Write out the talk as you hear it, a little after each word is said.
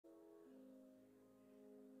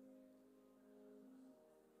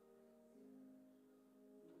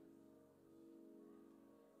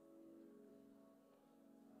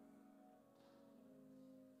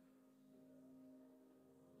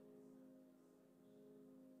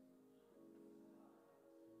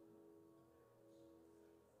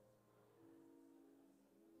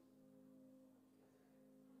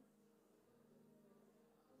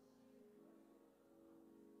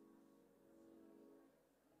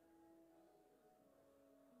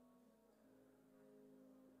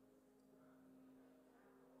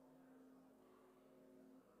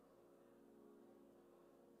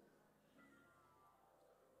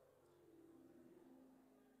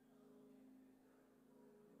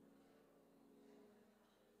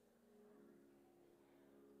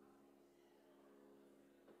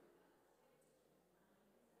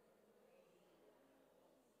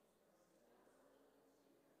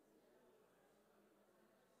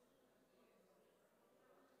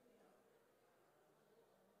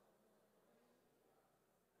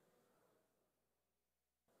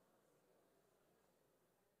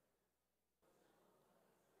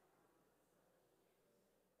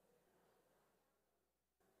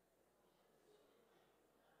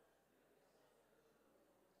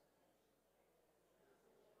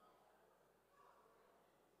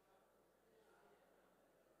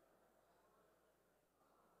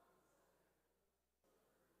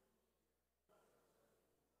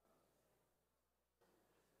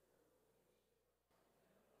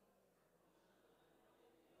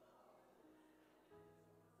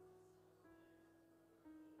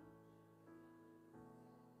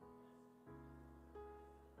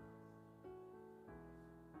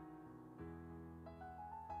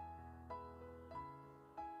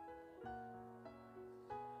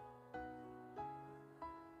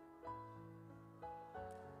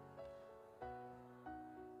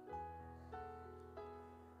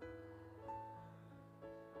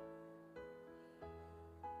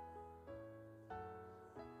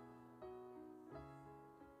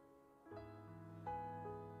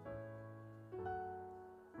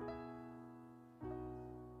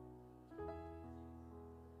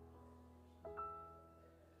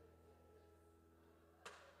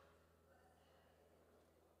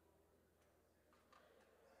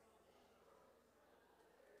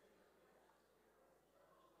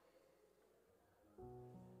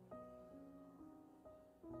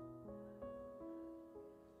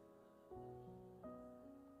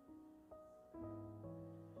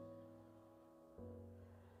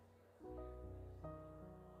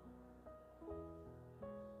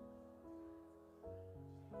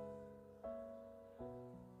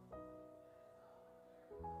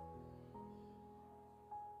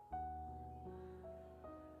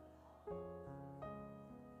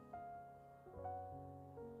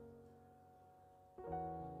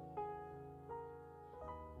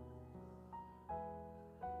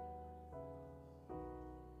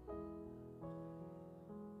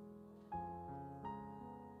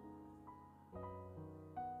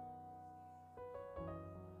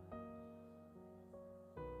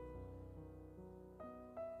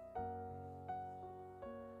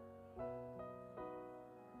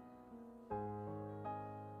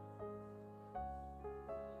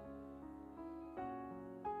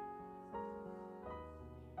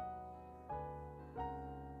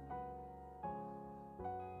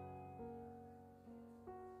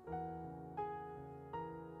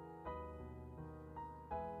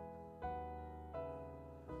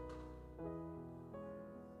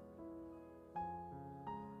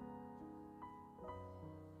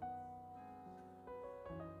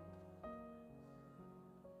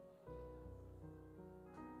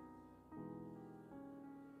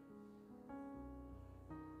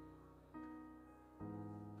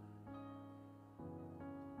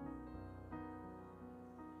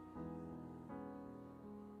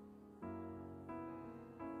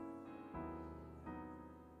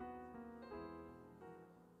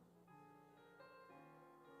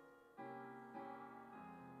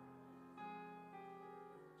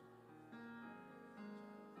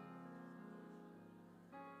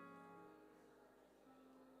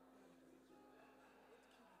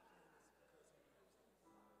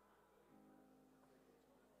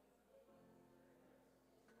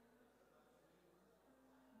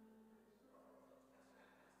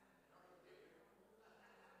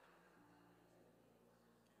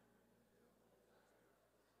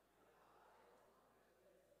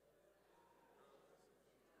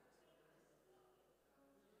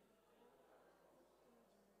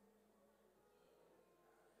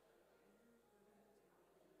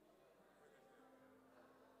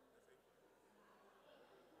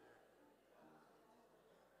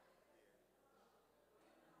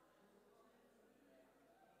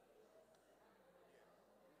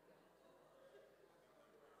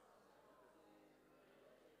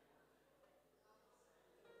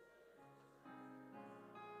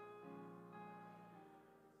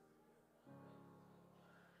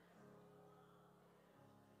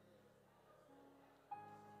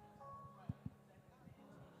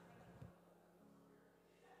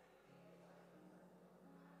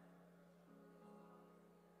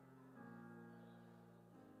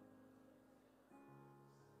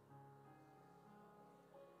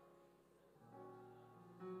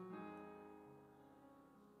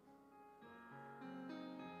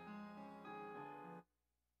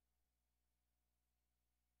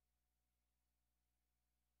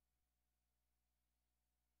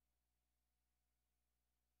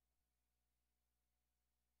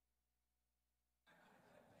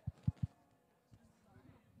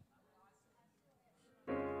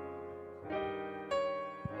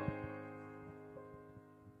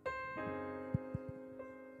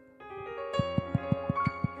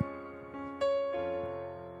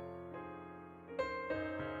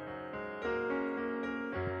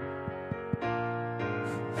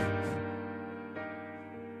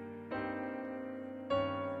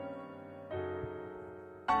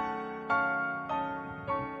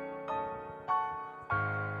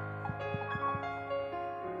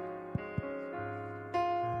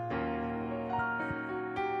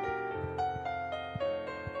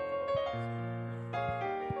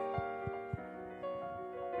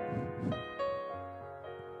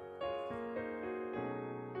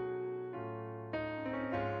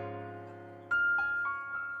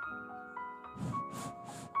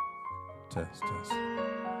Test.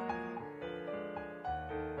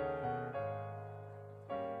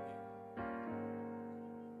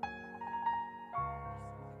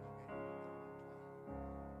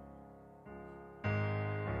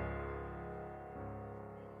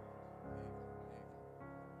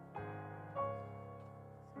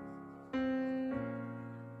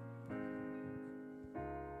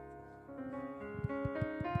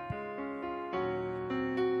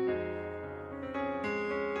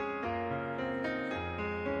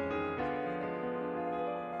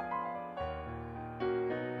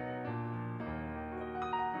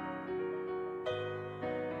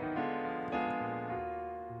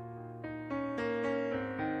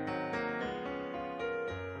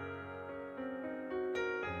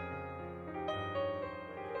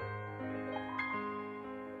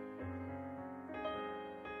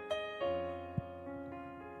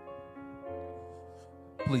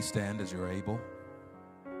 Please stand as you're able.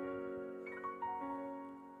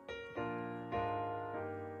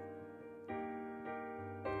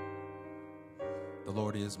 The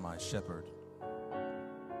Lord is my shepherd,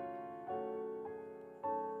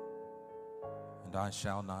 and I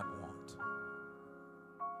shall not want.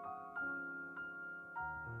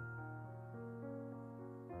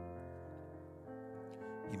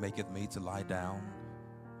 He maketh me to lie down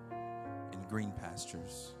in green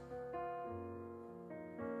pastures.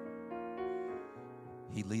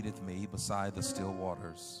 He leadeth me beside the still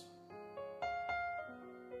waters.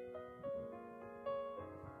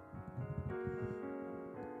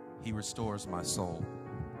 He restores my soul.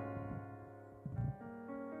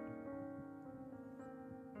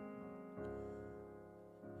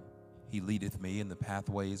 He leadeth me in the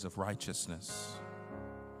pathways of righteousness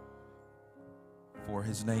for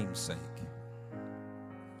his name's sake.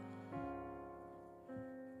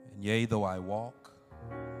 And yea, though I walk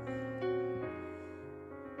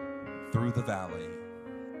through the valley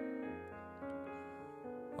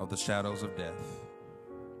of the shadows of death,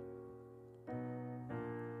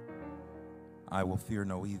 I will fear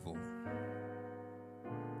no evil.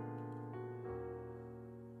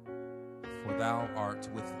 For thou art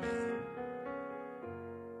with me.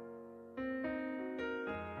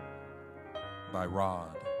 Thy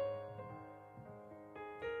rod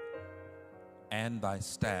and thy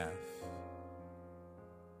staff,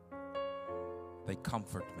 they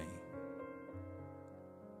comfort me.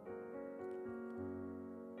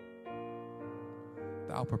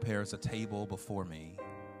 Thou preparest a table before me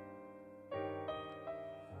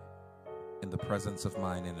in the presence of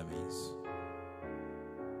mine enemies.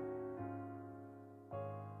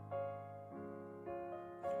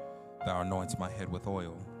 Thou anointest my head with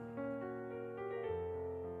oil,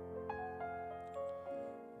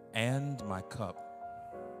 and my cup,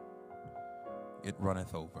 it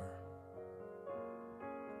runneth over.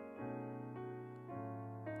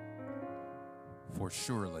 For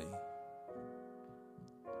surely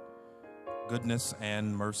goodness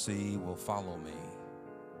and mercy will follow me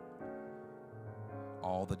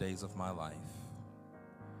all the days of my life,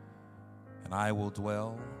 and I will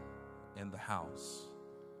dwell in the house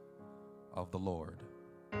of the Lord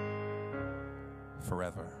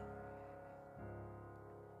forever.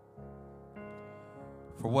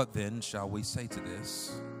 For what then shall we say to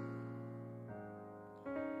this?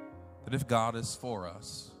 That if God is for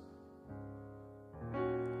us,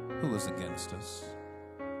 who is against us?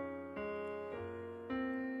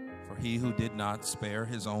 For he who did not spare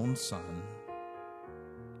his own son,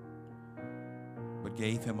 but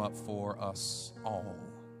gave him up for us all,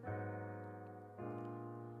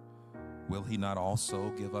 will he not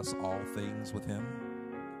also give us all things with him?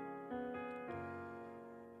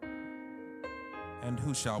 And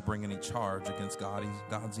who shall bring any charge against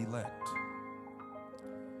God's elect?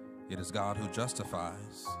 It is God who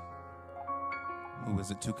justifies. Who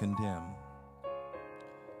is it to condemn?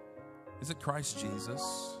 Is it Christ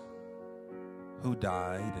Jesus, who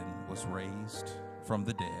died and was raised from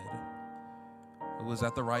the dead, who is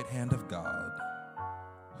at the right hand of God,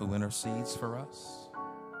 who intercedes for us?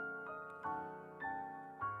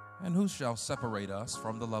 And who shall separate us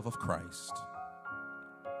from the love of Christ?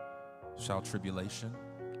 Shall tribulation,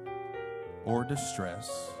 or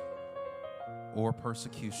distress, or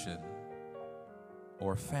persecution,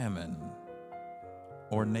 or famine,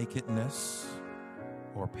 or nakedness,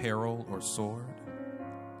 or peril, or sword?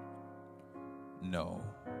 No.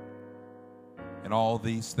 In all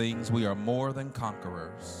these things we are more than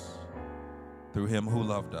conquerors through him who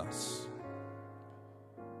loved us.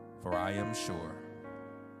 For I am sure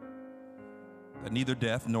that neither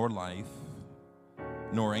death nor life,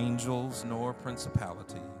 nor angels, nor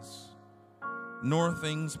principalities, nor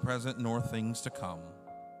things present, nor things to come,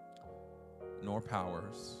 nor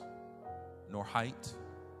powers, nor height,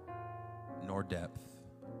 nor depth,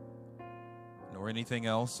 nor anything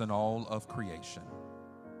else in all of creation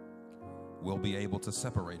will be able to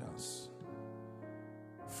separate us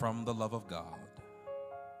from the love of God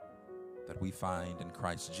that we find in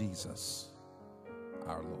Christ Jesus,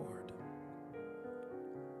 our Lord.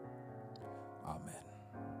 Amen.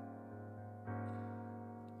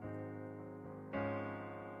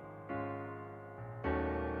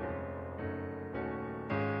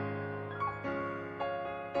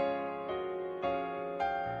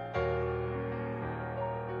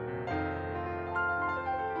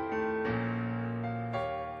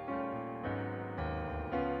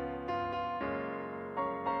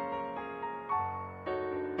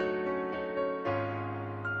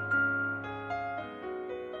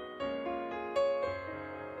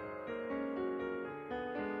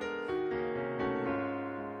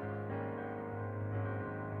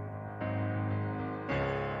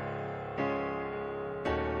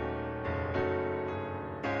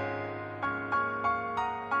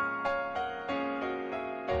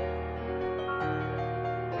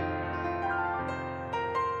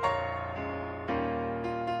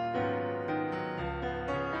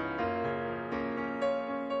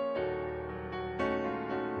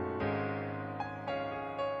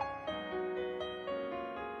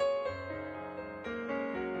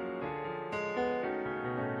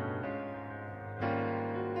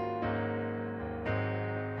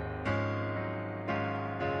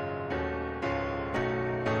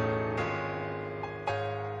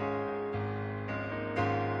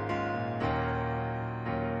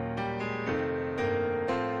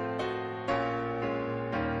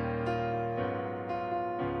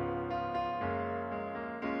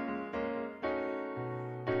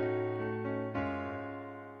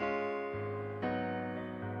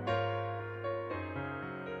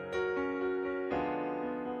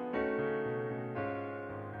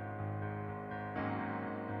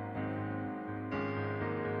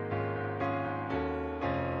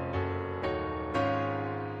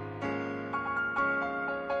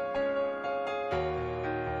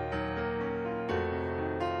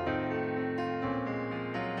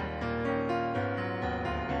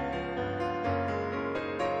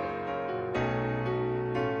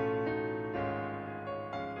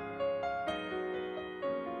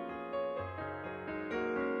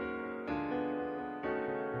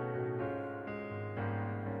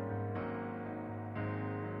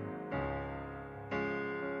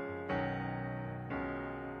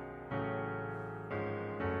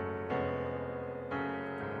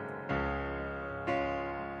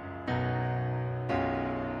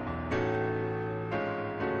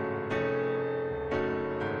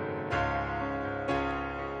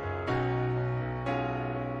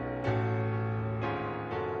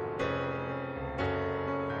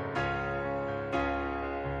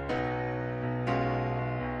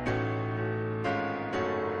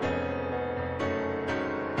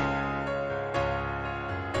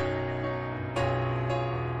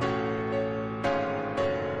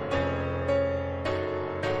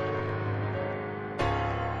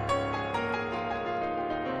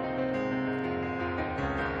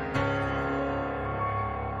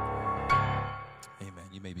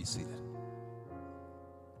 Be seated.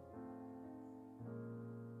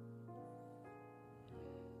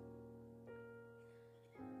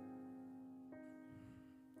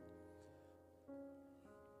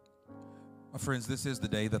 My friends, this is the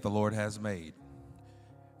day that the Lord has made,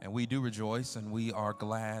 and we do rejoice and we are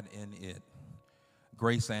glad in it.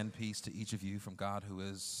 Grace and peace to each of you from God, who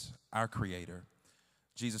is our Creator,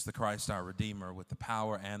 Jesus the Christ, our Redeemer, with the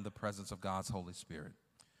power and the presence of God's Holy Spirit.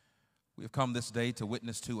 We have come this day to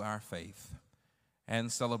witness to our faith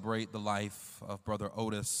and celebrate the life of Brother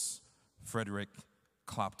Otis Frederick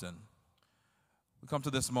Clopton. We come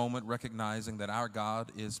to this moment recognizing that our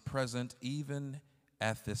God is present even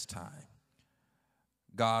at this time.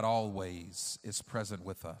 God always is present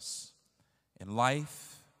with us in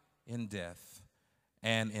life, in death,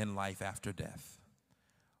 and in life after death.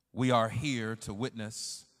 We are here to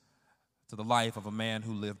witness to the life of a man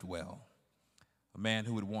who lived well, a man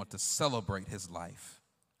who would want to celebrate his life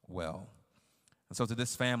well. And so to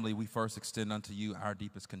this family, we first extend unto you our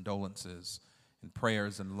deepest condolences and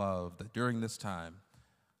prayers and love that during this time,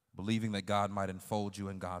 believing that God might enfold you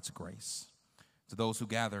in God's grace. To those who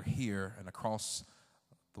gather here and across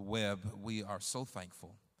the web, we are so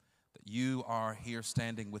thankful that you are here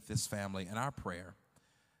standing with this family, and our prayer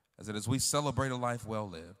is that as we celebrate a life well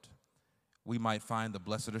lived, we might find the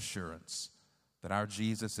blessed assurance that our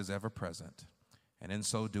Jesus is ever present. And in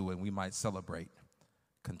so doing, we might celebrate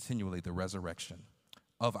continually the resurrection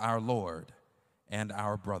of our Lord and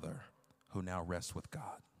our brother who now rests with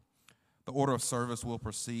God. The order of service will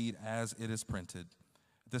proceed as it is printed.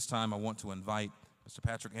 At this time, I want to invite Mr.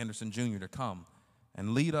 Patrick Anderson, Jr. to come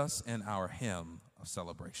and lead us in our hymn of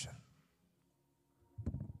celebration.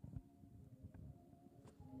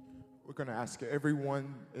 We're going to ask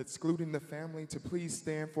everyone, excluding the family, to please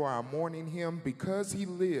stand for our morning hymn, Because He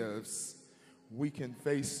Lives, We Can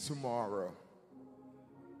Face Tomorrow.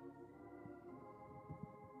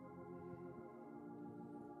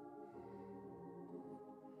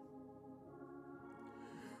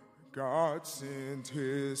 God sent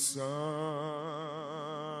His Son,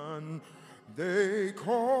 they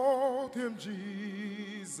called Him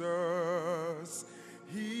Jesus.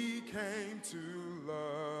 He came to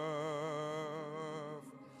love,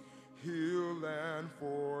 heal and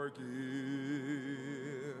forgive.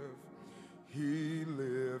 He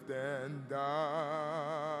lived and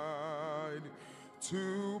died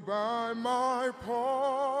to buy my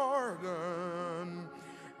pardon.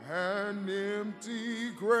 An empty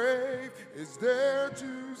grave is there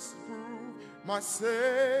to prove my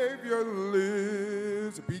Savior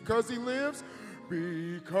lives. Because He lives,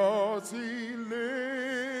 because He lives,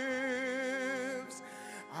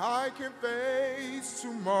 I can face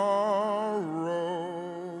tomorrow.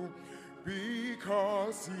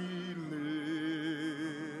 Because He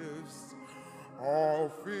lives, all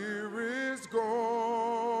fear is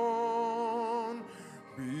gone.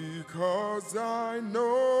 Because I know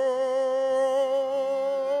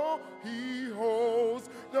He holds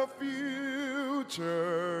the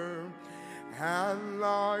future, and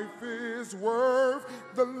life is worth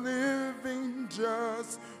the living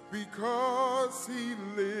just because He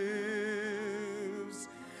lives.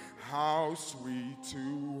 How sweet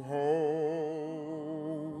to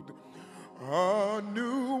hold a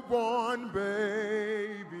newborn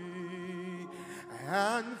baby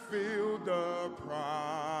and feel the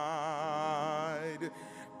pride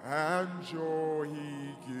and joy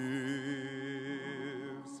He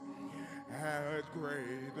gives, and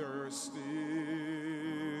greater still,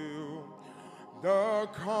 the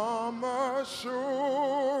calm assurance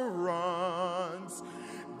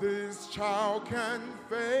this child can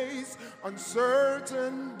face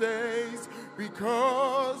uncertain days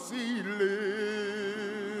because He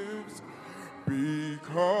lives.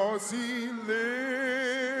 Because He lives,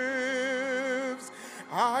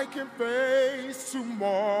 I can face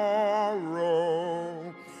tomorrow.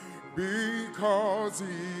 Because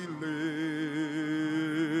He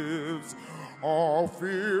lives, all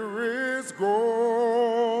fear is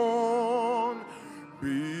gone.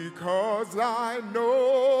 Because I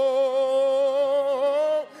know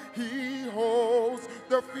He holds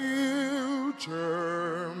the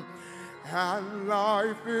future, and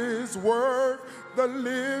life is worth the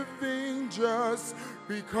living just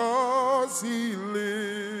because He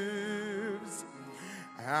lives.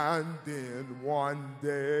 And then one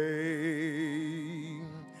day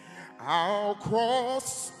I'll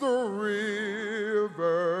cross the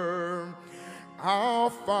river, I'll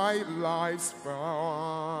fight life's fight,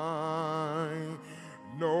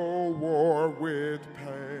 no war with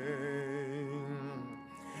pain.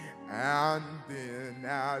 And then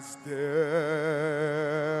as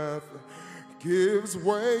death gives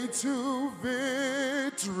way to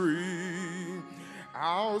victory,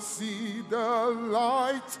 I'll see the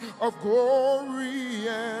light of glory,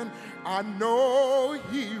 and I know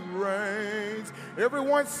He reigns.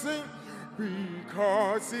 Everyone sing.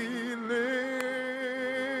 Because He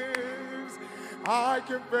lives, I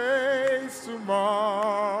can face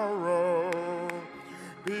tomorrow.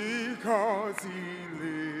 Because He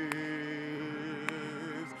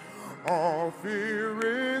lives, all fear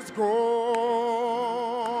is gone.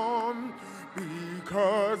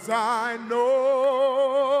 Because I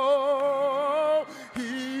know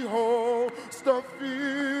He holds the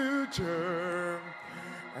future,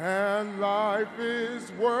 and life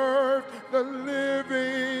is worth the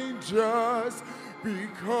living just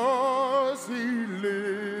because He lives.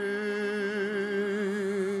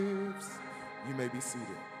 You may be seated.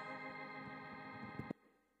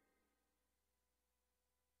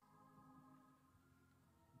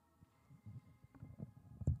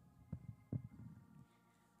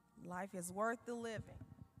 Life is worth the living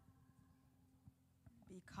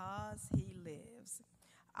because He lives.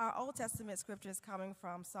 Our Old Testament scripture is coming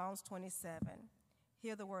from Psalms 27.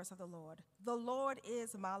 Hear the words of the Lord. The Lord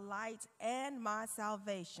is my light and my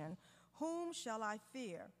salvation. Whom shall I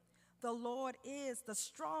fear? The Lord is the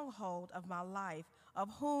stronghold of my life. Of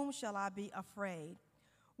whom shall I be afraid?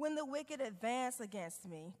 When the wicked advance against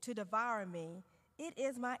me to devour me, it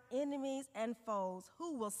is my enemies and foes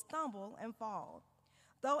who will stumble and fall.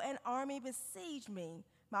 Though an army besiege me,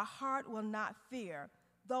 my heart will not fear.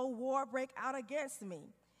 Though war break out against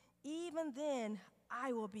me, even then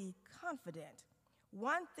I will be confident.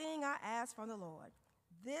 One thing I ask from the Lord,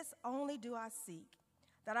 this only do I seek,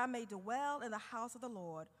 that I may dwell in the house of the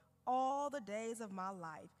Lord all the days of my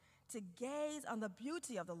life, to gaze on the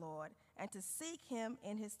beauty of the Lord and to seek him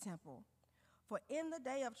in his temple. For in the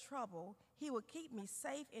day of trouble he will keep me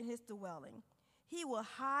safe in his dwelling. He will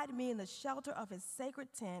hide me in the shelter of his sacred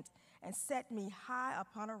tent and set me high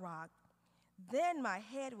upon a rock. Then my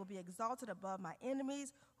head will be exalted above my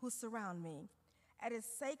enemies who surround me. At his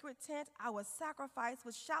sacred tent I will sacrifice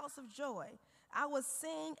with shouts of joy. I will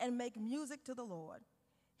sing and make music to the Lord.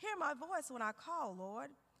 Hear my voice when I call,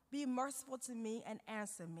 Lord. Be merciful to me and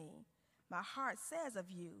answer me. My heart says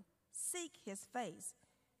of you, seek his face.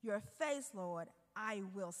 Your face, Lord, I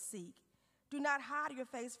will seek. Do not hide your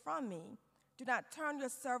face from me. Do not turn your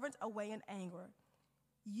servant away in anger.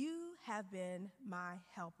 You have been my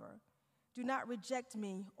helper. Do not reject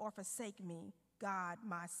me or forsake me, God,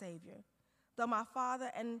 my Savior. Though my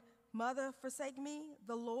father and mother forsake me,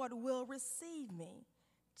 the Lord will receive me.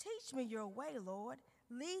 Teach me your way, Lord.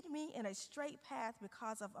 Lead me in a straight path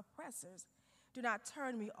because of oppressors. Do not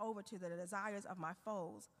turn me over to the desires of my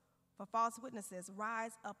foes, for false witnesses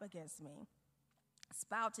rise up against me,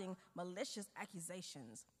 spouting malicious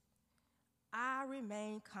accusations. I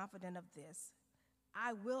remain confident of this.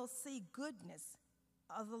 I will see goodness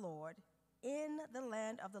of the Lord in the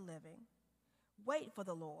land of the living. Wait for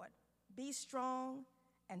the Lord. Be strong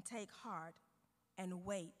and take heart and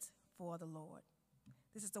wait for the Lord.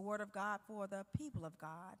 This is the word of God for the people of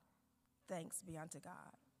God. Thanks be unto God.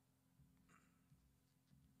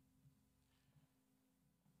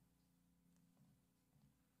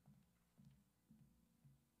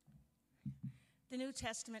 The New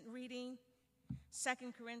Testament reading,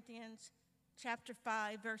 2 Corinthians chapter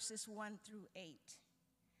 5, verses 1 through 8.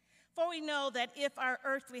 For we know that if our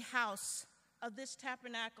earthly house of this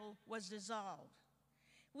tabernacle was dissolved,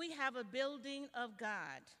 we have a building of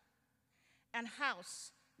God, an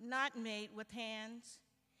house not made with hands,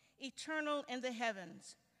 eternal in the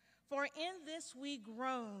heavens. For in this we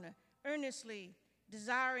groan earnestly,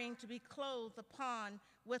 desiring to be clothed upon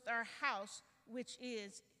with our house which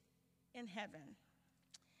is in heaven.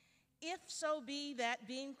 If so be that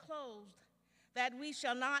being clothed, that we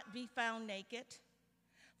shall not be found naked.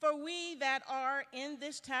 For we that are in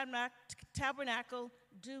this tabernacle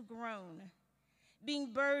do groan,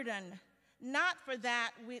 being burdened, not for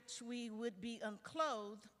that which we would be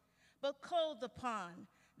unclothed, but clothed upon,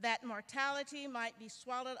 that mortality might be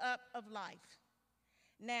swallowed up of life.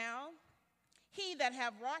 Now, he that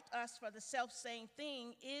have wrought us for the selfsame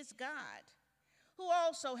thing is God, who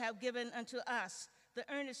also have given unto us the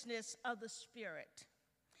earnestness of the Spirit.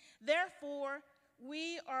 Therefore,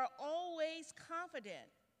 we are always confident,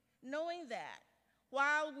 knowing that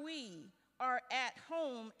while we are at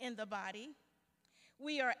home in the body,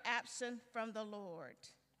 we are absent from the Lord.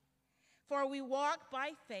 For we walk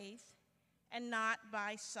by faith and not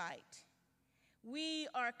by sight. We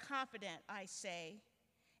are confident, I say,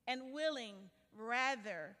 and willing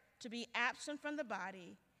rather to be absent from the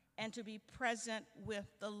body and to be present with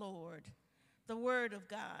the Lord. The word of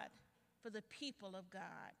God for the people of God.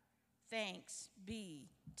 Thanks be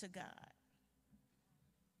to God.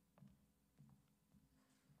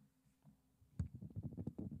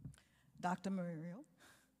 Dr. Murriel,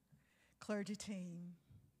 clergy team,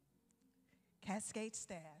 Cascade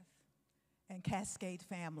staff, and Cascade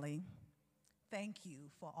family, thank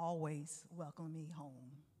you for always welcoming me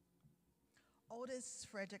home. Otis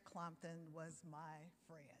Frederick Clopton was my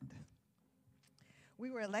friend.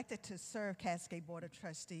 We were elected to serve Cascade Board of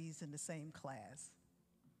Trustees in the same class.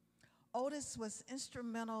 Otis was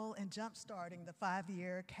instrumental in jump-starting the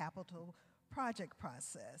 5-year capital project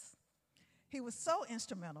process. He was so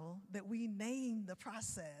instrumental that we named the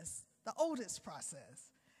process the Otis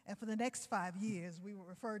process. And for the next 5 years, we would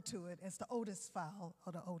refer to it as the Otis file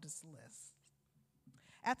or the Otis list.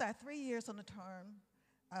 After our 3 years on the term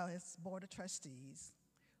as Board of Trustees,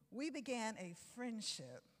 we began a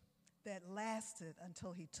friendship that lasted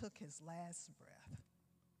until he took his last breath.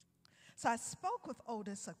 So I spoke with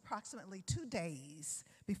Otis approximately 2 days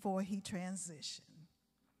before he transitioned.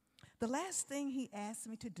 The last thing he asked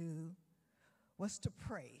me to do was to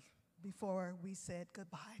pray before we said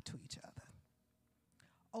goodbye to each other.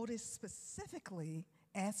 Otis specifically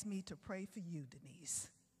asked me to pray for you, Denise.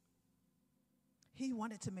 He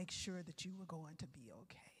wanted to make sure that you were going to be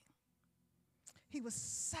okay. He was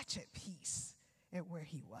such at peace at where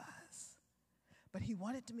he was, but he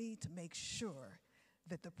wanted me to make sure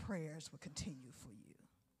that the prayers would continue for you.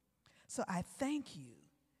 So I thank you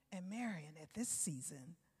and Marion at this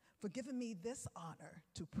season for giving me this honor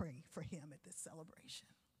to pray for him at this celebration.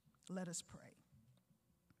 Let us pray.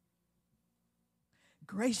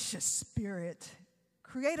 Gracious Spirit,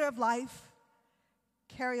 creator of life,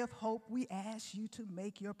 carrier of hope, we ask you to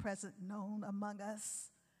make your presence known among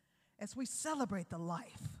us as we celebrate the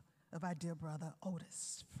life of our dear brother,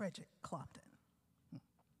 Otis Frederick Clopton.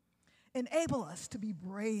 Enable us to be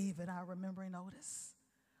brave in our remembering Otis,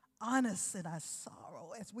 honest in our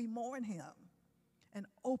sorrow as we mourn him, and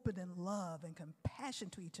open in love and compassion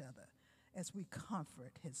to each other as we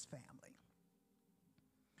comfort his family.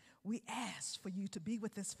 We ask for you to be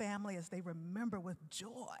with this family as they remember with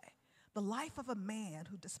joy the life of a man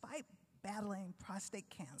who, despite battling prostate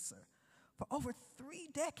cancer for over 3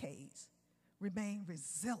 decades, remained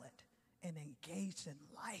resilient and engaged in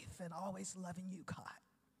life and always loving you, God.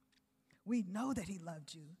 We know that he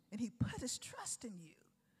loved you and he put his trust in you.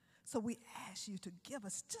 So we ask you to give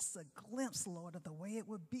us just a glimpse, Lord, of the way it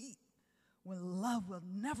would be when love will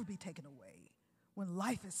never be taken away, when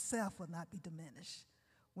life itself will not be diminished,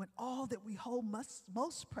 when all that we hold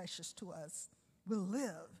most precious to us will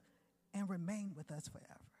live and remain with us forever.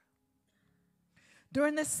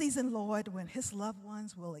 During this season, Lord, when his loved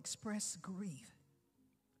ones will express grief,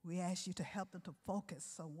 we ask you to help them to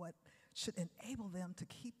focus on what should enable them to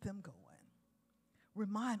keep them going.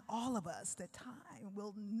 Remind all of us that time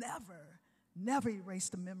will never erase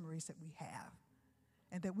the memories that we have,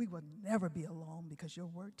 and that we will never be alone because your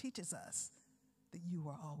word teaches us that you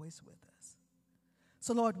are always with us.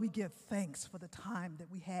 So, Lord, we give thanks for the time that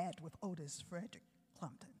we had with Otis Frederick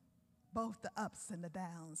Clopton, both the ups and the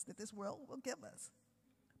downs that this world will give us.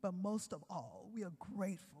 But most of all, we are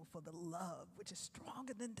grateful for the love which is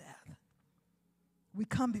stronger than death. We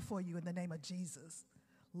come before you in the name of Jesus,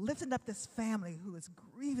 lifting up this family who is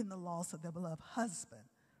grieving the loss of their beloved husband,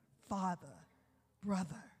 father,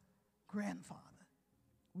 brother, grandfather.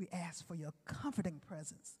 We ask for your comforting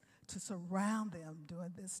presence to surround them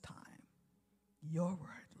during this time. Your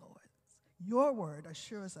word, Lord, your word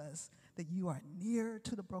assures us that you are near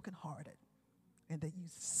to the brokenhearted and that you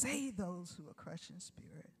save those who are crushed in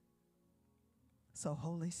spirit. So,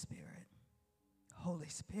 Holy Spirit,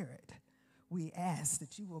 we ask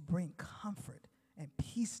that you will bring comfort and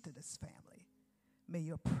peace to this family. May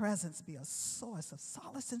your presence be a source of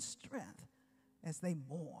solace and strength as they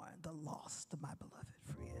mourn the loss of my beloved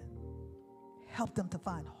friend. Help them to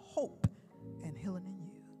find hope and healing in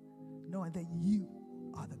you, knowing that you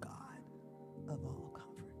are the God of all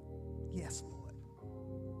comfort. Yes, Lord,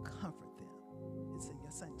 comfort them. It's in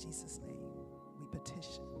your Son Jesus' name we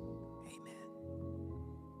petition. Amen.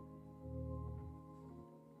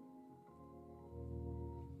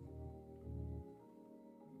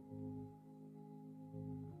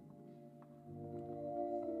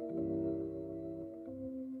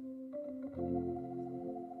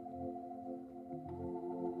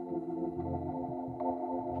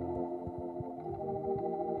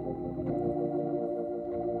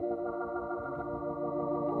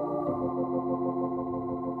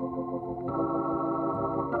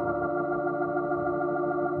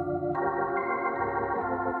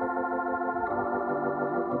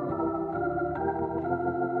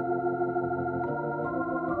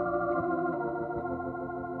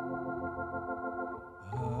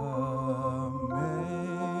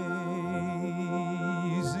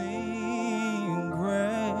 Amazing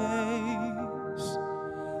grace,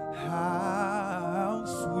 how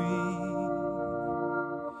sweet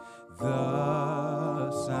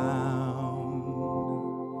the sound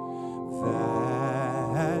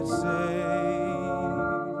that saved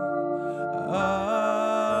a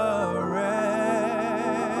wretch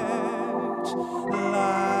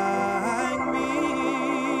like me.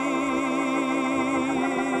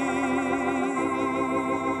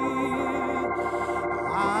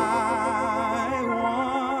 I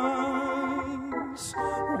once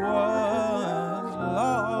was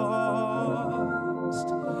lost,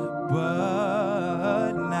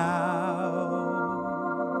 but now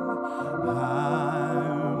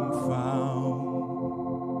I'm found.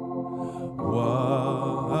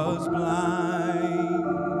 Was blind,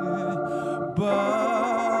 but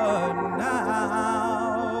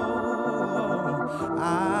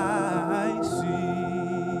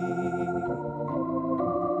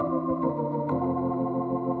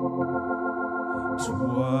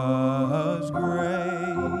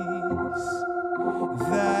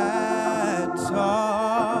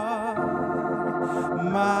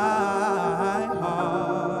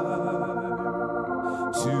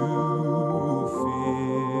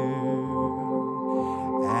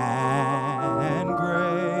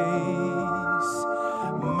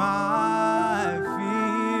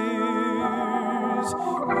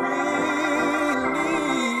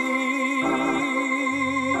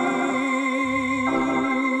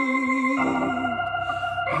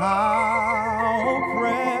how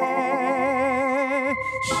precious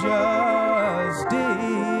did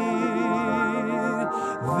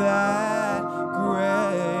that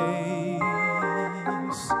grace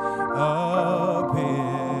appear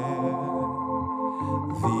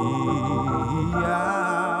the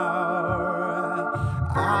hour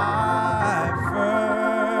I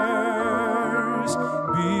first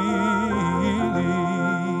believed.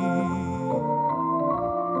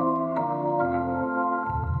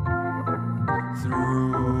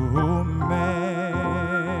 Through many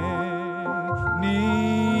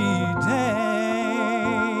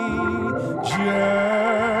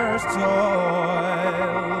dangers,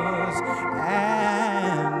 toils,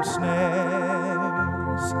 and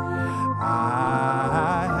snares, I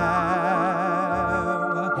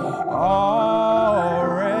have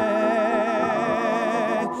already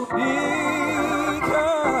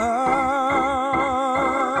come.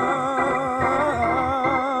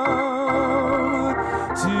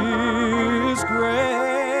 'Tis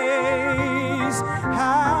grace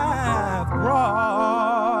hath brought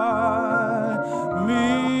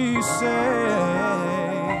me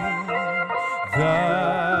safe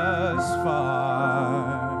thus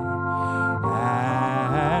far,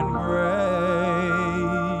 and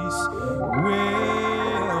grace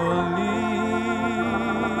will lead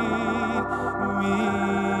me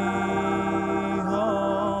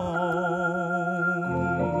home.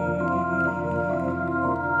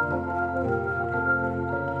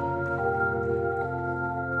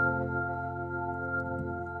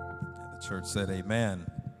 The church said amen.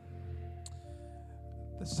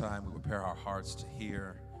 This time we prepare our hearts to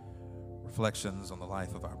hear reflections on the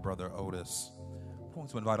life of our brother Otis. I'm going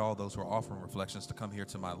to invite all those who are offering reflections to come here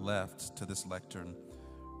to my left to this lectern.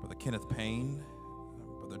 Brother Kenneth Payne,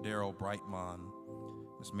 Brother Darrell Brightmon,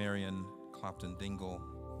 Miss Marion Clopton Dingle,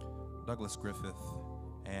 Douglas Griffith,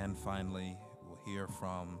 and finally we'll hear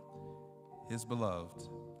from his beloved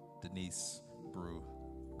Denise Brew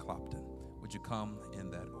Clopton. Would you come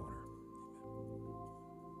in that order?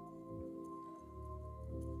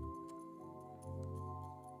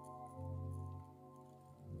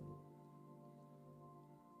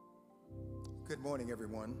 Good morning,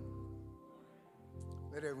 everyone.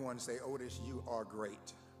 Let everyone say, Otis, you are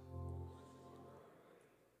great.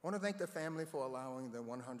 I want to thank the family for allowing the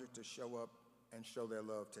 100 to show up and show their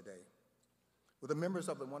love today. Will the members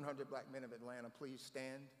of the 100 Black Men of Atlanta please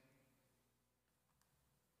stand?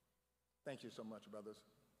 Thank you so much, brothers.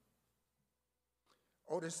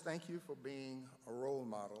 Otis, thank you for being a role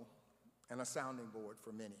model and a sounding board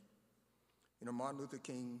for many. You know, Martin Luther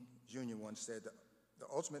King Jr. once said that the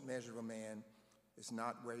ultimate measure of a man is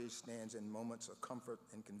not where he stands in moments of comfort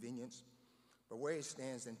and convenience, but where he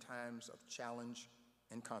stands in times of challenge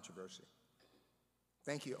and controversy.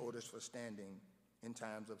 Thank you, Otis, for standing in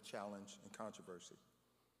times of challenge and controversy,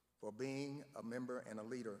 for being a member and a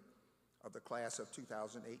leader of the class of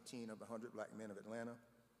 2018 of the 100 Black Men of Atlanta,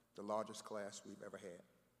 the largest class we've ever had.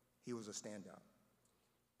 He was a standout.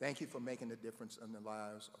 Thank you for making a difference in the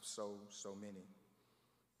lives of so many.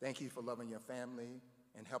 Thank you for loving your family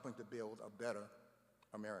and helping to build a better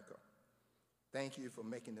America. Thank you for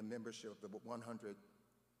making the membership of the 100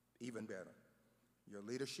 even better. Your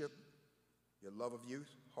leadership, your love of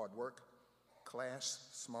youth, hard work, class,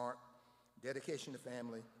 smart, dedication to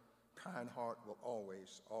family, kind heart will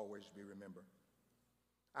always be remembered.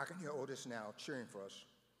 I can hear Otis now cheering for us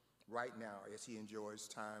right now as he enjoys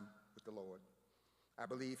time with the Lord. I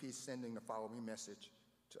believe he's sending the following message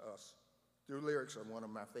to us through lyrics of one of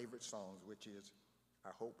my favorite songs, which is,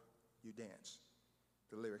 I Hope You Dance.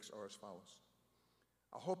 The lyrics are as follows.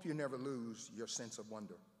 I hope you never lose your sense of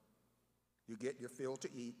wonder. You get your fill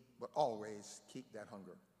to eat, but always keep that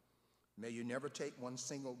hunger. May you never take one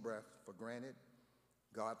single breath for granted.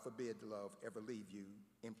 God forbid love ever leave you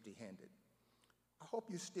empty-handed. I hope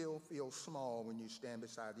you still feel small when you stand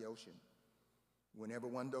beside the ocean. Whenever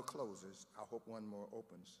one door closes, I hope one more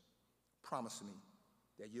opens. Promise me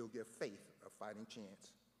that you'll give faith a fighting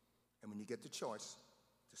chance. And when you get the choice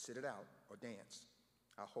to sit it out or dance,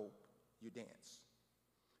 I hope you dance.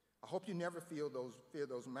 I hope you never fear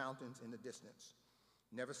those mountains in the distance.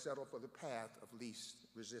 Never settle for the path of least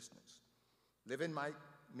resistance. Living might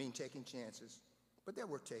mean taking chances, but they're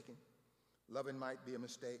worth taking. Loving might be a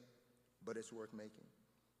mistake, but it's worth making.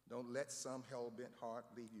 Don't let some hell-bent heart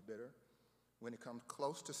leave you bitter. When it comes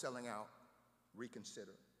close to selling out,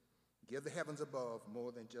 reconsider. Give the heavens above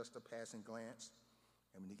more than just a passing glance.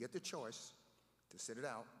 And when you get the choice to sit it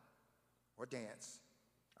out or dance,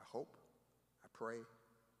 I hope, I pray,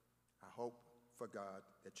 I hope for God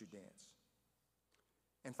that you dance.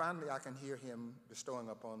 And finally, I can hear him bestowing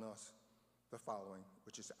upon us the following,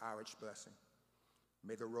 which is our rich blessing.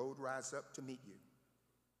 May the road rise up to meet you.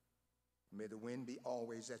 May the wind be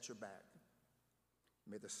always at your back.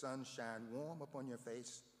 May the sun shine warm upon your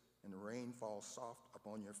face and the rain fall soft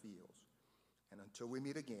upon your fields. And until we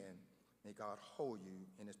meet again, may God hold you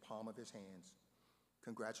in his palm of his hands.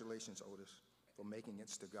 Congratulations, Otis, for making it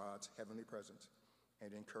to God's heavenly presence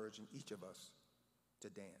and encouraging each of us to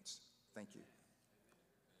dance. Thank you.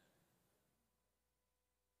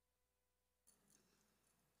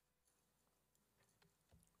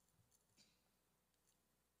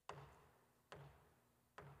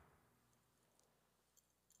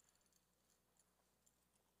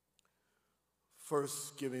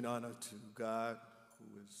 First, giving honor to God,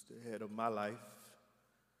 who is the head of my life,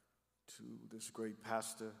 to this great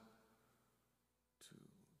pastor, to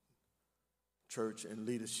church and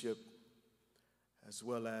leadership, as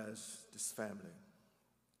well as this family.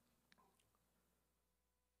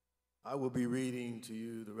 I will be reading to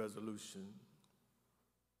you the resolution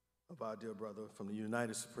of our dear brother from the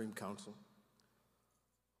United Supreme Council,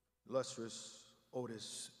 illustrious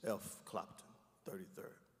Otis F. Clopton,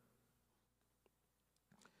 33rd.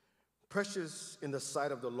 Precious in the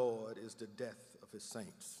sight of the Lord is the death of his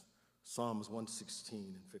saints. Psalms 116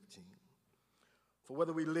 and 15. For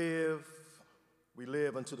whether we live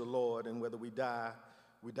unto the Lord, and whether we die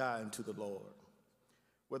unto the Lord.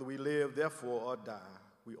 Whether we live, therefore, or die,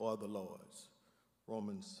 we are the Lord's.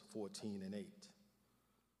 Romans 14 and 8.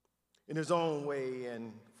 In his own way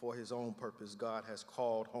and for his own purpose, God has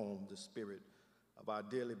called home the spirit of our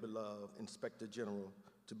dearly beloved Inspector General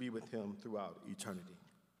to be with him throughout eternity.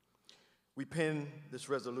 We pen this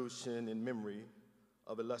resolution in memory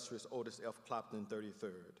of illustrious Otis F. Clopton,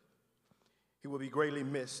 33rd. He will be greatly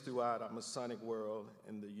missed throughout our Masonic world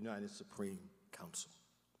and the United Supreme Council.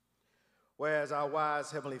 Whereas our wise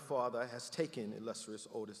Heavenly Father has taken illustrious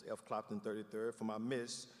Otis F. Clopton, 33rd from our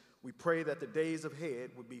midst, we pray that the days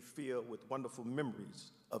ahead would be filled with wonderful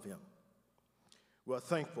memories of him. We are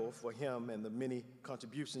thankful for him and the many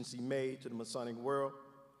contributions he made to the Masonic world.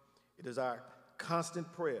 It is our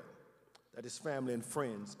constant prayer that his family and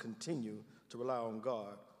friends continue to rely on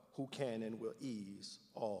God, who can and will ease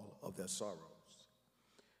all of their sorrows.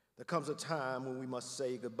 There comes a time when we must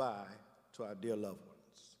say goodbye to our dear loved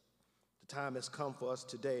ones. The time has come for us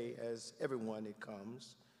today, as everyone it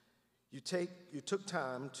comes. You took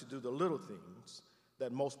time to do the little things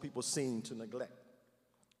that most people seem to neglect.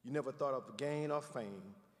 You never thought of gain or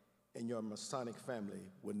fame, and your Masonic family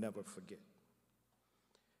will never forget.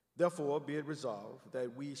 Therefore, be it resolved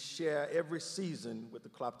that we share every season with the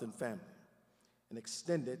Clopton family and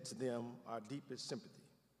extend it to them our deepest sympathy.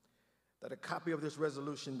 That a copy of this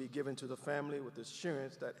resolution be given to the family with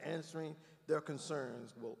assurance that answering their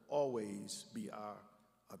concerns will always be our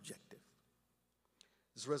objective.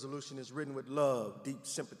 This resolution is written with love, deep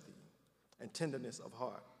sympathy, and tenderness of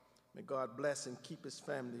heart. May God bless and keep his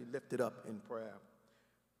family lifted up in prayer.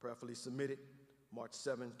 Prayerfully submitted, March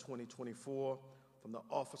 7, 2024, from the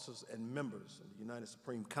officers and members of the United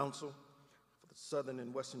Supreme Council for the Southern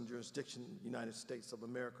and Western Jurisdiction, United States of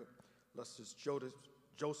America, illustrious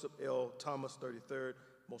Joseph L. Thomas, 33rd,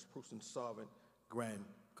 Most Prudent Sovereign, Grand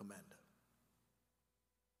Commander.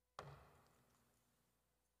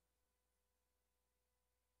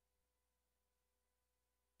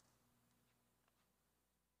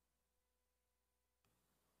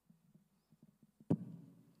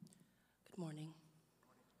 Good morning.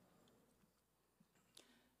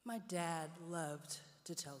 My dad loved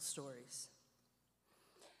to tell stories.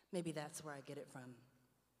 Maybe that's where I get it from.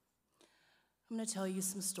 I'm going to tell you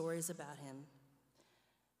some stories about him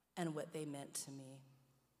and what they meant to me,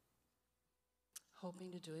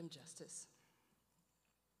 hoping to do him justice.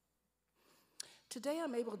 Today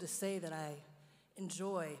I'm able to say that I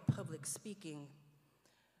enjoy public speaking,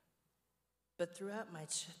 but throughout my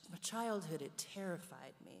childhood it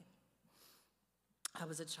terrified me. I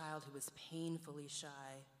was a child who was painfully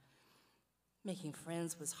shy. Making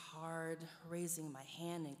friends was hard. Raising my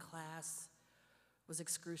hand in class was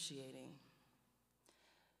excruciating.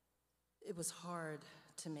 It was hard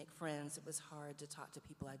to make friends. It was hard to talk to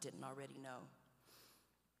people I didn't already know.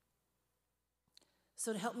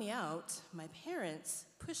 So to help me out, my parents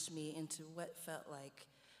pushed me into what felt like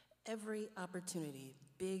every opportunity,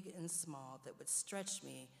 big and small, that would stretch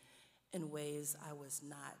me in ways I was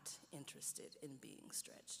not interested in being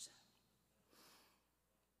stretched.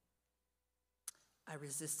 I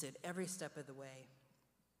resisted every step of the way.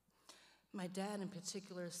 My dad in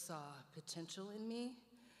particular saw potential in me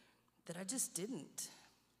that I just didn't.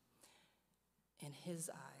 In his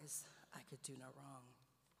eyes, I could do no wrong.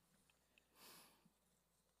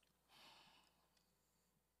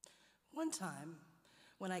 One time,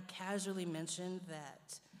 when I casually mentioned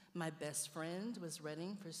that my best friend was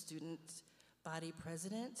running for student body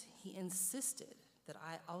president, he insisted that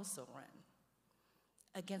I also run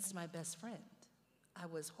against my best friend. I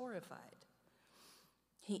was horrified.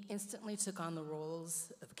 He instantly took on the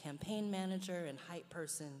roles of campaign manager and hype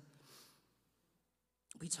person.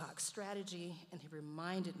 We talked strategy, and he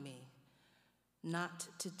reminded me not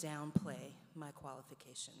to downplay my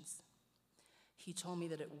qualifications. He told me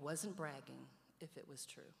that it wasn't bragging if it was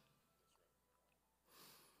true.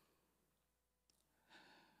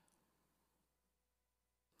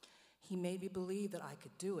 He made me believe that I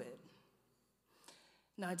could do it.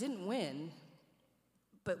 Now, I didn't win,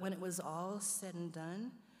 but when it was all said and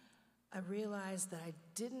done, I realized that I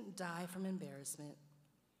didn't die from embarrassment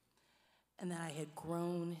and that I had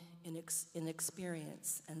grown in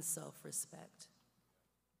experience and self-respect.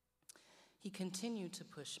 He continued to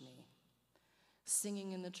push me,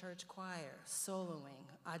 singing in the church choir, soloing,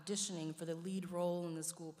 auditioning for the lead role in the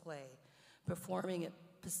school play, performing at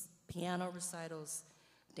piano recitals,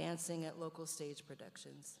 dancing at local stage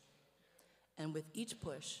productions. And with each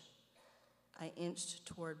push, I inched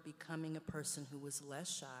toward becoming a person who was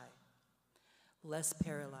less shy, less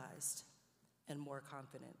paralyzed, and more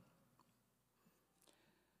confident.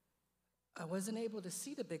 I wasn't able to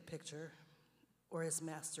see the big picture or his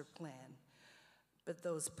master plan, but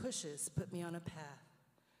those pushes put me on a path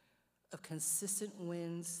of consistent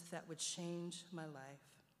wins that would change my life.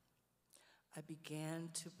 I began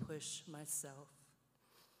to push myself,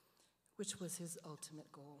 which was his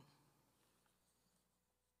ultimate goal.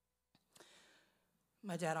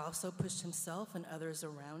 My dad also pushed himself and others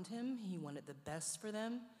around him. He wanted the best for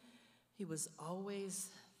them. He was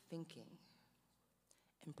always thinking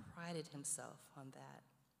and prided himself on that.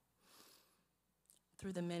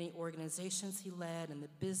 Through the many organizations he led and the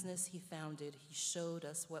business he founded, he showed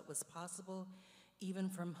us what was possible, even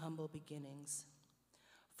from humble beginnings.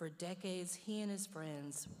 For decades, he and his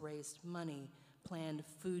friends raised money, planned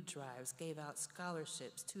food drives, gave out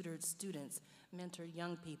scholarships, tutored students, mentored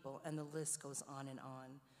young people, and the list goes on and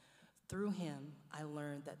on. Through him, I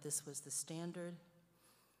learned that this was the standard.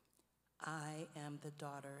 I am the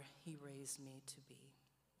daughter he raised me to be.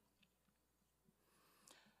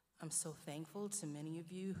 I'm so thankful to many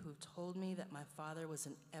of you who told me that my father was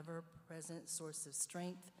an ever-present source of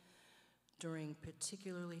strength during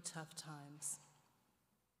particularly tough times.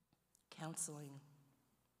 Counseling,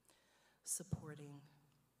 supporting,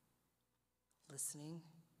 listening,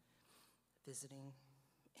 visiting,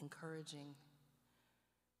 encouraging,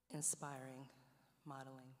 inspiring,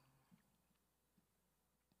 modeling.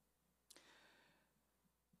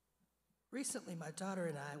 Recently, my daughter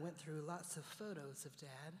and I went through lots of photos of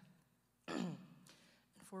Dad. And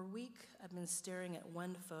for a week, I've been staring at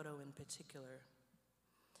one photo in particular,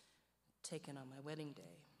 taken on my wedding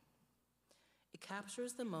day. It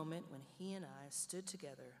captures the moment when he and I stood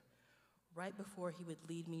together right before he would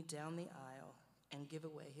lead me down the aisle and give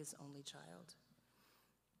away his only child.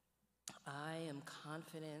 I am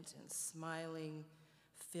confident and smiling,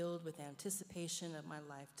 filled with anticipation of my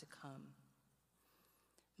life to come.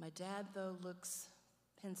 My dad, though, looks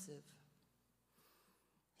pensive.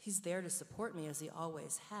 He's there to support me as he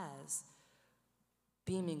always has,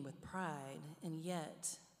 beaming with pride, and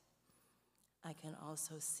yet I can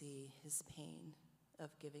also see his pain of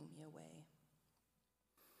giving me away.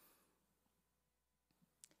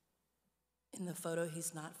 In the photo,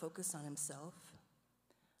 he's not focused on himself,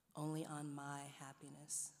 only on my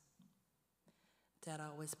happiness. Dad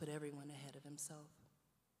always put everyone ahead of himself.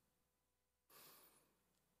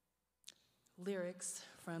 Lyrics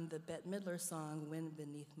from the Bette Midler song, Wind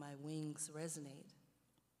Beneath My Wings, resonate.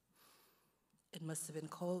 It must have been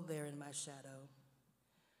cold there in my shadow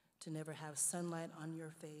to never have sunlight on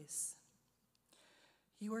your face.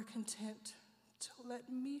 You are content to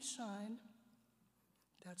let me shine.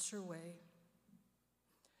 That's your way.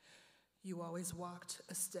 You always walked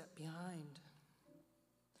a step behind.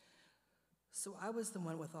 So I was the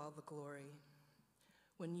one with all the glory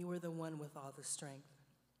when you were the one with all the strength.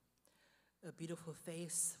 A beautiful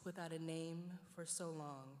face without a name for so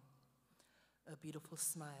long. A beautiful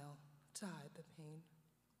smile to hide the pain.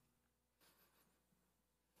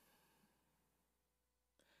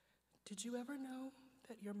 Did you ever know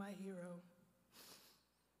that you're my hero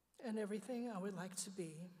and everything I would like to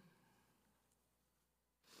be?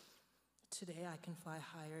 Today I can fly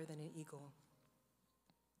higher than an eagle.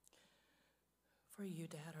 For you,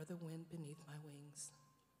 Dad, are the wind beneath my wings.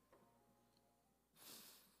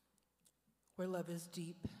 Where love is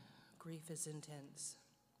deep, grief is intense.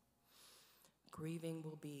 Grieving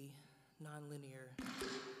will be nonlinear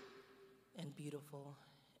and beautiful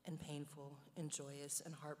and painful and joyous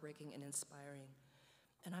and heartbreaking and inspiring,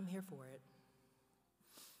 and I'm here for it.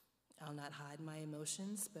 I'll not hide my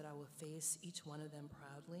emotions, but I will face each one of them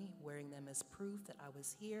proudly, wearing them as proof that I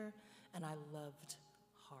was here and I loved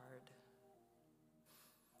hard.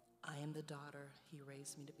 I am the daughter he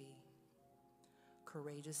raised me to be,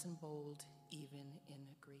 courageous and bold, even in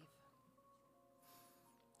grief.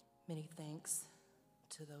 Many thanks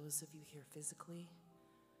to those of you here physically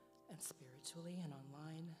and spiritually and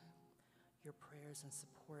online. Your prayers and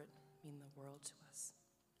support mean the world to us.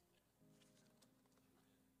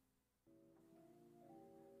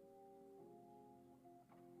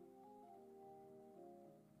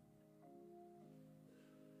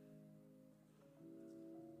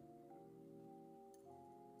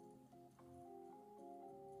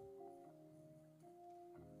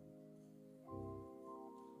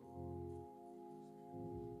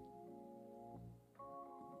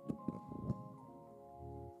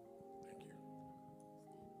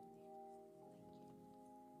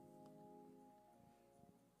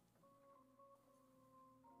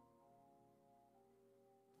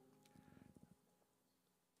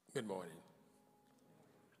 Good morning.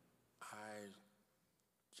 I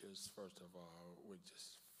just, first of all, would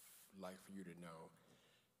just like for you to know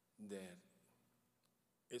that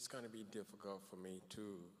it's going to be difficult for me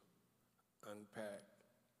to unpack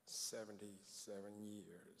 77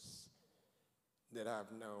 years that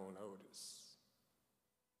I've known Otis,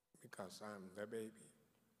 because I'm the baby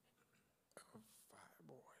of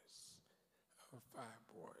five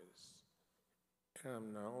boys, and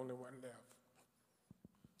I'm the only one left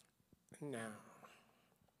now,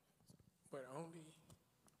 but only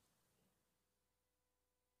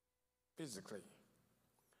physically.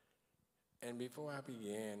 And before I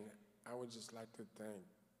begin, I would just like to thank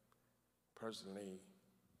personally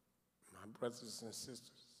my brothers and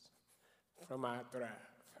sisters from I Thrive.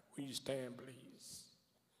 Will you stand, please?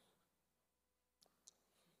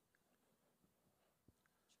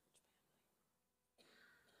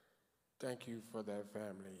 Thank you for that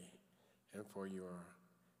family and for your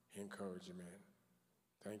encouragement.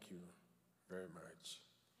 Thank you very much.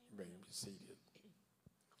 You may be seated.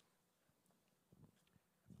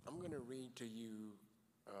 I'm going to read to you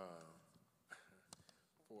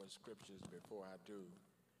 4 scriptures. Before I do,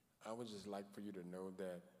 I would just like for you to know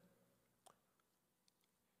that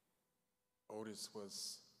Otis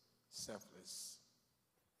was selfless.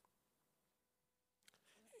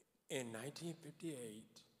 In 1958,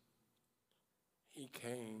 he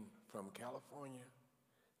came from California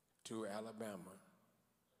to Alabama,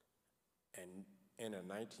 and in a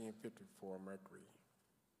 1954 Mercury.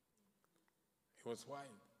 He was white,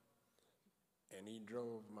 and he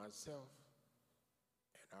drove myself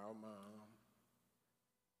and our mom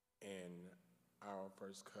and our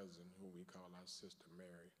first cousin, who we call our sister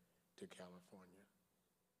Mary, to California.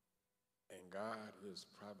 And God is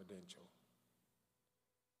providential.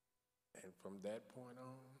 And from that point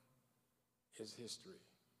on, it's history.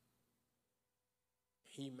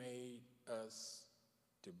 He made us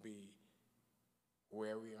to be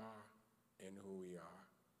where we are and who we are.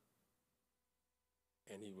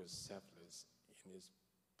 And he was selfless in his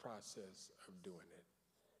process of doing it.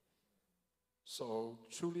 So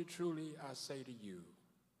truly, truly, I say to you,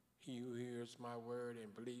 he who hears my word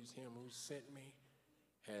and believes him who sent me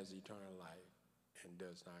has eternal life and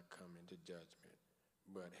does not come into judgment,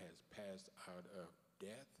 but has passed out of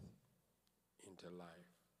death into life.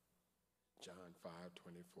 John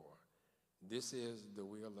 5:24. This is the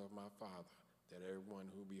will of my Father, that everyone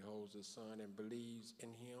who beholds the Son and believes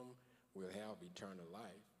in him will have eternal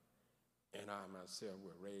life, and I myself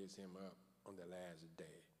will raise him up on the last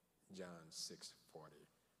day. John 6:40.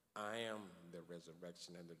 I am the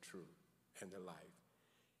resurrection and the truth and the life.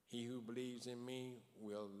 He who believes in me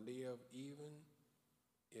will live even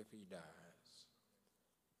if he dies.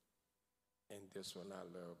 And this one I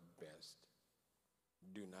love best.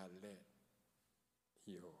 Do not let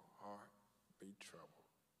your heart be troubled.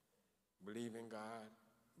 Believe in God,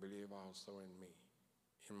 believe also in me.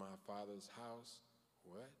 In my Father's house,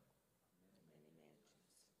 what? Many mansions.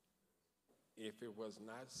 If it was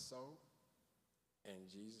not so, and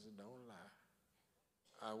Jesus don't lie,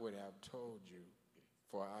 I would have told you,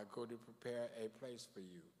 for I go to prepare a place for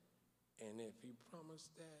you. And if he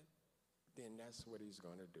promised that, then that's what he's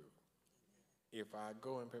going to do. If I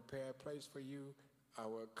go and prepare a place for you, I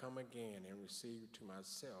will come again and receive to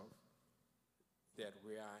myself, that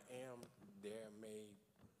where I am,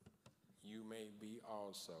 you may be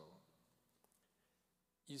also.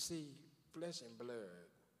 You see, flesh and blood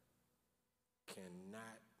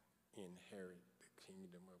cannot inherit the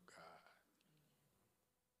kingdom of God.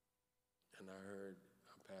 And I heard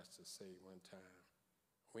pastor say one time,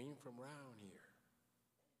 we ain't from around here.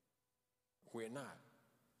 We're not.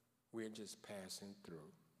 We're just passing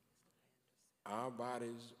through. Our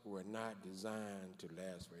bodies were not designed to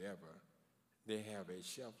last forever. They have a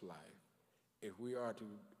shelf life. If we are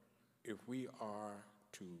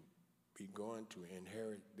to be going to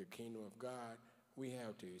inherit the kingdom of God, we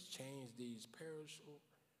have to exchange these perishable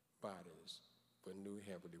bodies for new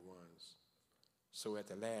heavenly ones. So at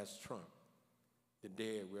the last trump, the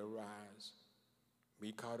dead will rise,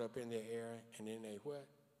 be caught up in the air, and in a what?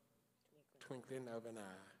 Twinkling of an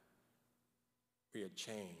eye, a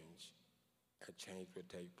change will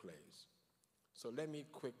take place. So let me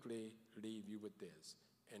quickly leave you with this.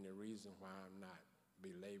 And the reason why I'm not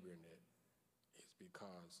belaboring it is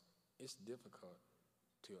because it's difficult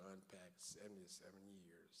to unpack 77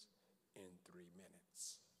 years in 3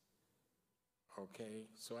 minutes. Okay,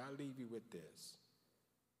 so I'll leave you with this.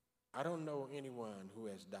 I don't know anyone who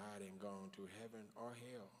has died and gone to heaven or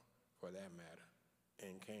hell, for that matter,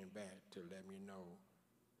 and came back to let me know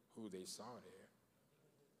who they saw there.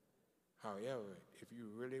 However, if you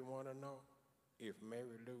really want to know if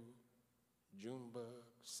Mary Lou, Junebug,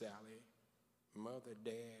 Sally, Mother,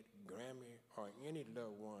 Dad, Grammy, or any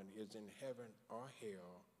loved one is in heaven or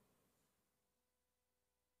hell,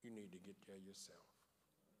 you need to get there yourself.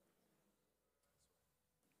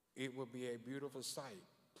 It will be a beautiful sight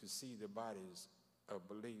to see the bodies of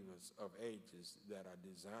believers of ages that are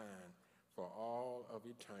designed for all of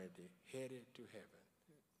eternity headed to heaven.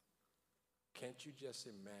 Can't you just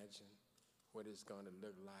imagine what it's going to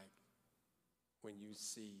look like when you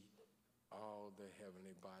see all the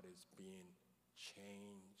heavenly bodies being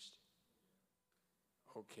changed,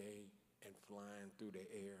 okay, and flying through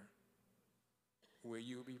the air? Will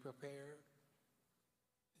you be prepared?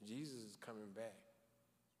 Jesus is coming back,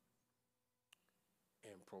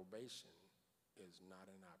 and probation is not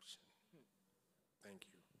an option. Thank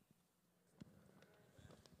you.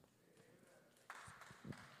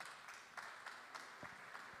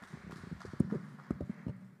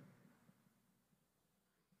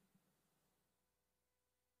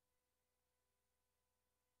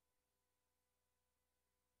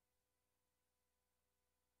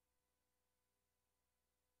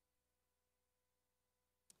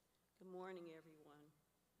 Good morning, everyone.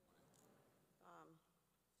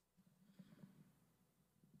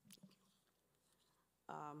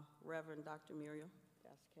 Reverend Dr. Murriel,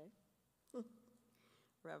 Cascade,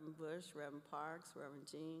 Reverend Bush, Reverend Parks, Reverend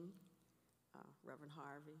Jean, Reverend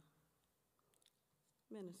Harvey,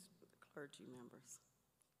 minister, clergy members.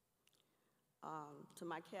 To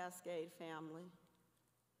my Cascade family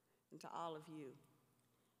and to all of you,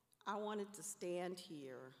 I wanted to stand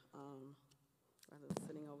here, rather than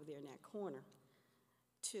sitting over there in that corner,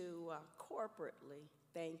 to corporately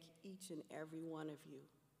thank each and every one of you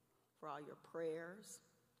for all your prayers,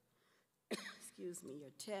 excuse me, your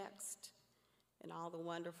text, and all the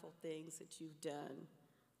wonderful things that you've done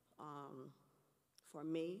for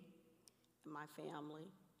me and my family.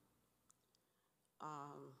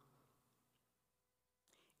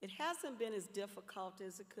 It hasn't been as difficult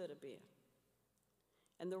as it could have been.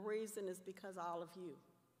 And the reason is because all of you.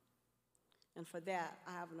 And for that,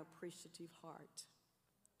 I have an appreciative heart.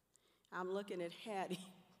 I'm looking at Hattie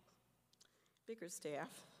Bickerstaff,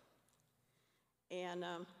 and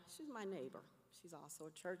she's my neighbor. She's also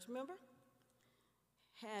a church member.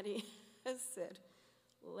 Hattie has said,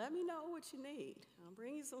 let me know what you need. I'll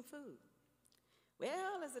bring you some food.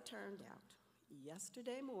 Well, as it turned out,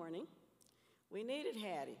 yesterday morning, we needed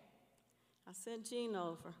Hattie. I sent Gene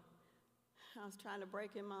over. I was trying to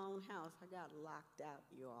break in my own house. I got locked out,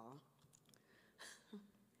 you all.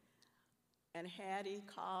 And Hattie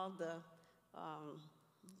called the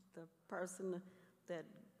person that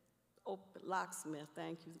locksmith,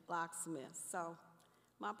 thank you, locksmith. So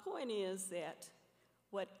my point is that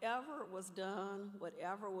whatever was done,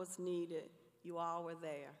 whatever was needed, you all were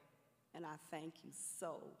there. And I thank you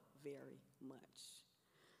so very much.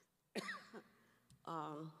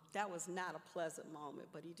 That was not a pleasant moment,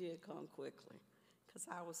 but he did come quickly because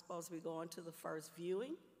I was supposed to be going to the first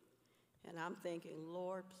viewing. And I'm thinking,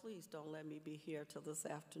 Lord, please don't let me be here till this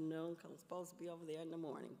afternoon because I'm supposed to be over there in the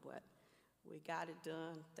morning. But we got it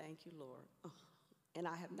done. Thank you, Lord. And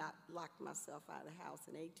I have not locked myself out of the house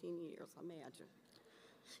in 18 years, imagine.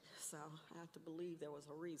 So I have to believe there was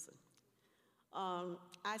a reason.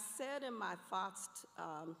 I said in my thoughts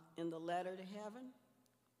in the letter to heaven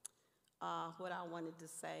what I wanted to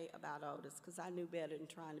say about Otis because I knew better than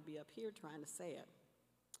trying to be up here trying to say it.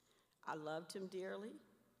 I loved him dearly.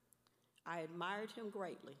 I admired him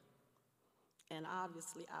greatly, and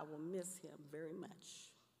obviously I will miss him very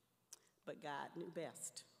much. but God knew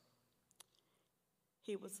best.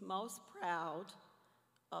 He was most proud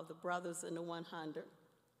of the brothers in the 100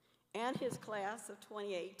 and his class of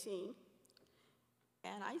 2018.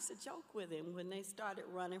 And I used to joke with him when they started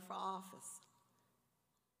running for office.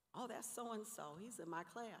 Oh, that's so-and-so. He's in my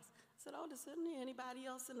class. I said, oh, isn't there anybody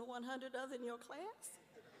else in the 100 other than your class?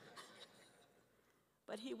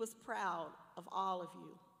 But he was proud of all of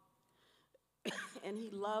you. And he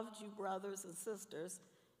loved you brothers and sisters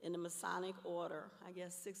in the Masonic order. I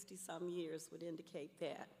guess 60-some years would indicate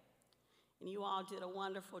that. And you all did a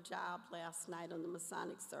wonderful job last night on the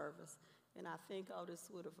Masonic service, and I think Otis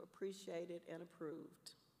would have appreciated and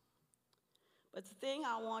approved. But the thing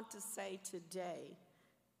I want to say today,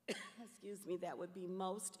 excuse me, that would be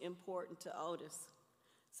most important to Otis.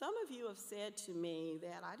 Some of you have said to me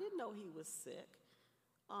that I didn't know he was sick.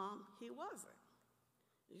 He wasn't.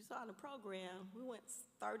 You saw in the program, we went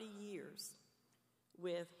 30 years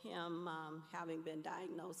with him having been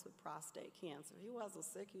diagnosed with prostate cancer. He wasn't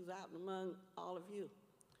sick. He was out among all of you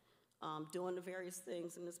doing the various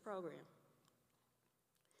things in this program.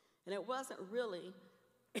 And it wasn't really,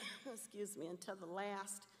 excuse me,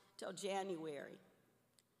 till January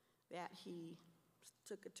that he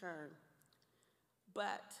took a turn.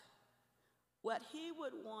 But what he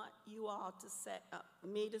would want you all to say,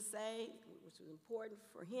 me to say, which was important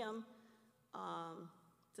for him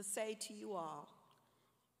to say to you all,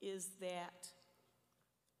 is that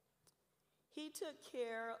he took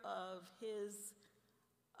care of his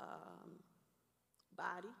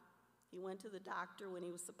body. He went to the doctor when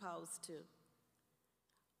he was supposed to.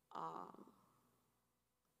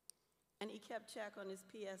 And he kept check on his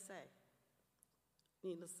PSA,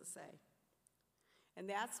 needless to say. And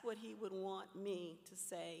that's what he would want me to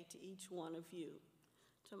say to each one of you.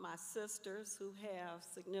 To my sisters who have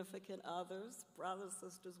significant others, brothers,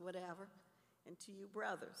 sisters, whatever, and to you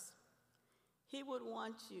brothers. He would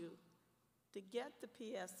want you to get the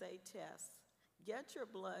PSA test, get your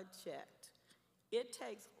blood checked. It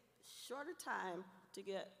takes shorter time to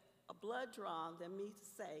get a blood drawn than me to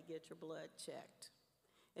say, get your blood checked.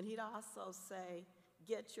 And he'd also say,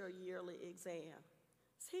 get your yearly exam.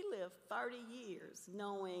 So he lived 30 years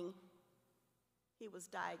knowing he was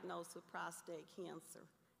diagnosed with prostate cancer.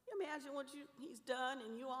 You imagine what he's done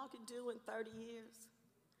and you all could do in 30 years?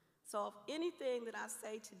 So if anything that I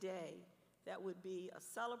say today that would be a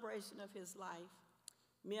celebration of his life,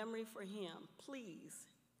 memory for him, please,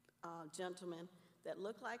 gentlemen that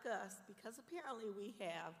look like us, because apparently we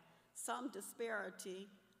have some disparity,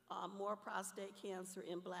 more prostate cancer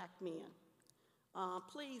in black men.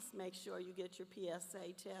 Please make sure you get your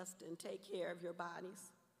PSA test and take care of your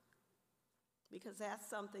bodies, because that's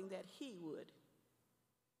something that he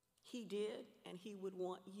did, and he would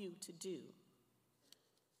want you to do.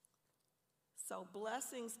 So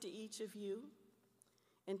blessings to each of you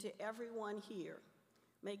and to everyone here.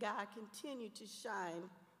 May God continue to shine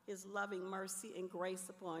his loving mercy and grace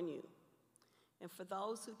upon you. And for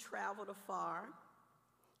those who traveled afar,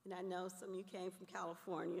 and I know some of you came from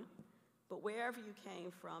California, but wherever you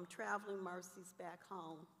came from, traveling mercies back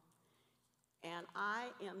home. And I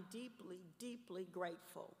am deeply, deeply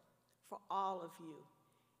grateful for all of you.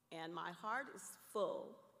 And my heart is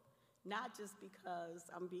full, not just because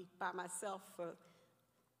I'm by myself I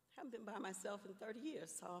haven't been by myself in 30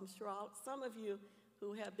 years, so I'm sure some of you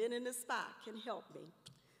who have been in this spot can help me.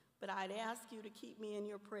 But I'd ask you to keep me in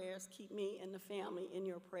your prayers, keep me and the family in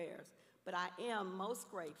your prayers. But I am most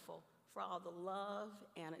grateful for all the love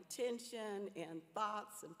and attention and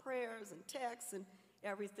thoughts and prayers and texts and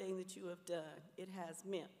everything that you have done. It has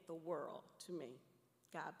meant the world to me.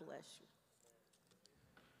 God bless you.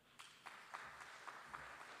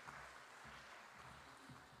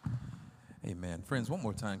 Amen. Friends, one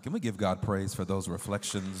more time, can we give God praise for those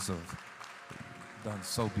reflections of done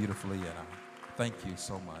so beautifully, and I thank you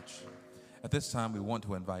so much. At this time, we want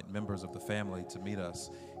to invite members of the family to meet us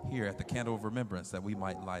here at the Candle of Remembrance that we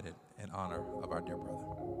might light it in honor of our dear brother.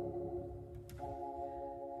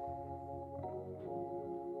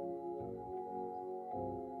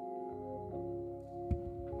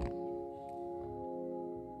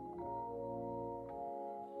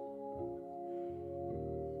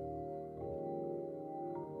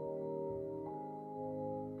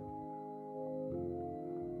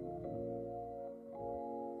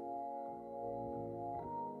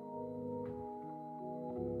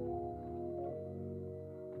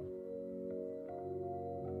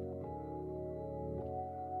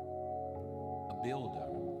 Builder.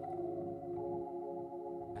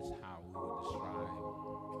 That's how we would describe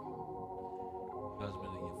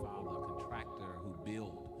husband and your father, a contractor who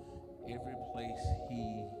built every place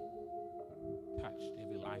he touched,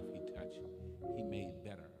 every life he touched.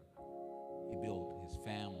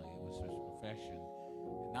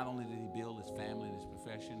 Not only did he build his family and his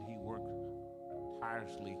profession, he worked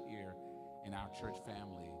tirelessly here in our church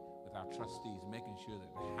family with our trustees, making sure that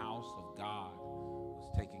the house of God was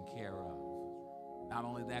taken care of. Not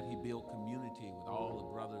only that, he built community with all the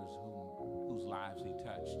brothers whose lives he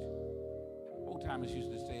touched. Old timers used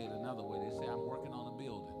to say it another way. They say, I'm working on a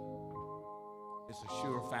building. It's a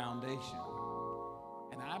sure foundation.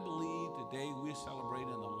 And I believe today we're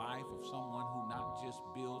celebrating the life of someone who not just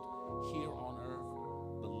built here on earth,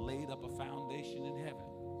 but laid up a foundation in heaven.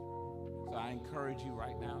 So I encourage you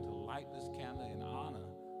right now to light this candle in honor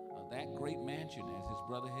of that great mansion, as his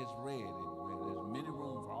brother has read, where there's many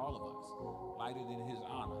room for all of us, lighted in his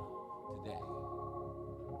honor today.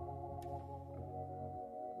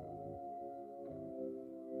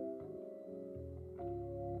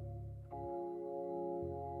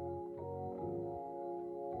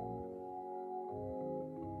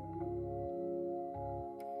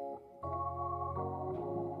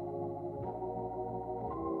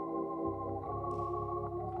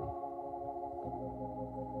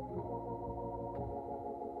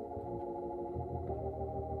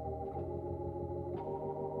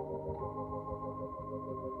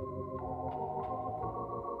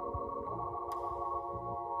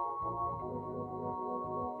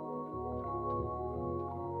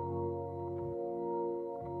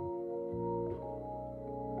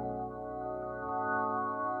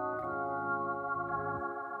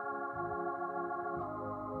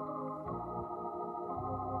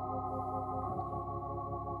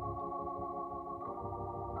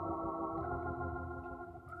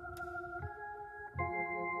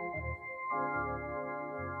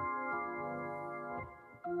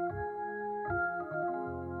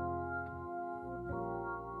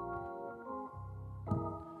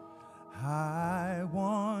 I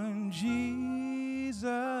want Jesus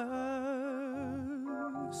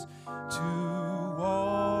to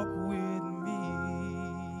walk with me.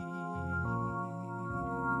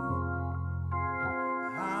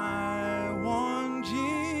 I want Jesus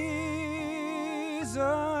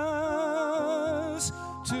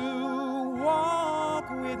to walk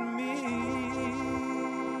with me.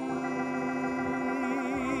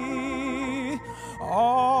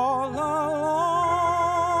 All along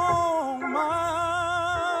my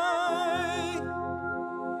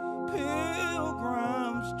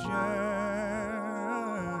pilgrim's journey,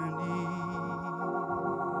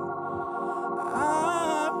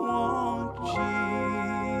 I want Jesus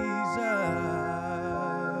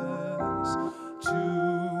to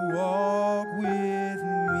walk with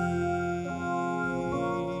me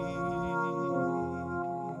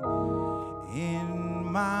in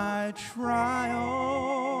my trials.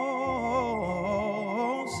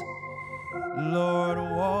 Lord,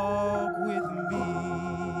 walk with me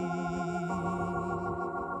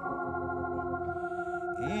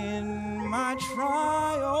in my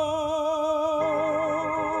trials.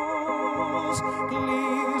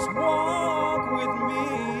 Please walk with me.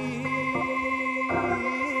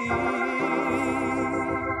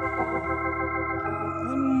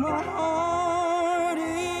 And my heart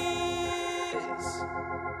is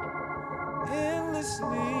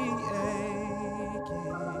endlessly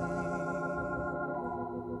aching.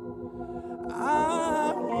 I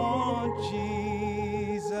want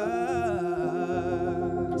Jesus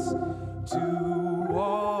to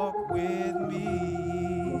walk with me.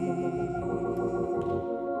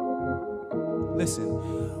 Listen,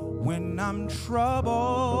 when I'm troubled,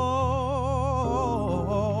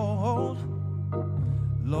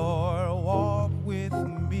 Lord, walk with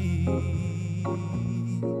me.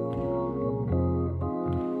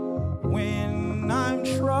 When I'm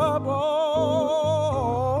troubled,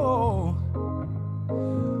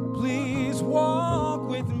 please walk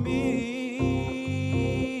with me.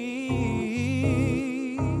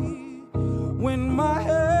 When my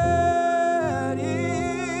head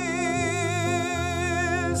is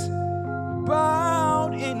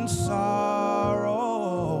bowed in sorrows,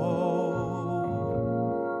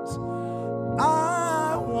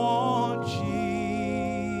 I want Jesus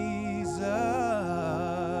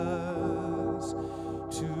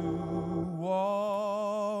to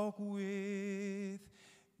walk with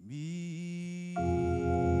me.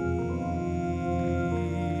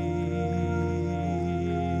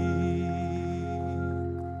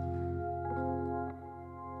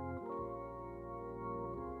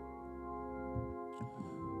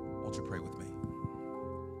 Won't you pray with me?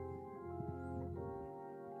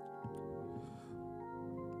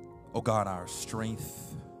 Oh God, our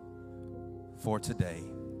strength for today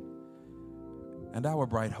and our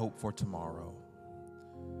bright hope for tomorrow.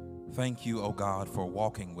 Thank you, oh God, for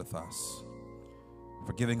walking with us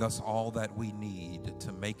for giving us all that we need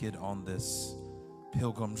to make it on this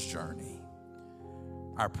pilgrim's journey.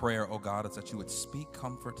 Our prayer, oh God, is that you would speak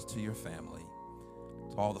comfort to your family,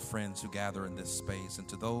 to all the friends who gather in this space, and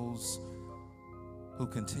to those who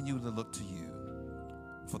continue to look to you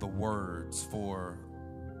for the words, for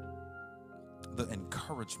the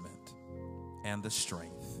encouragement and the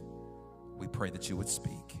strength. We pray that you would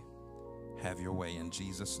speak. Have your way in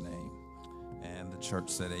Jesus' name. And the church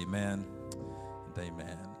said amen and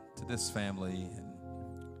amen. To this family, and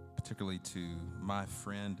particularly to my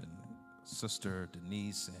friend and sister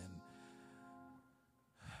Denise, and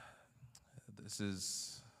this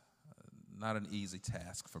is not an easy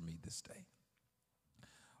task for me this day.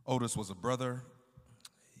 Otis was a brother.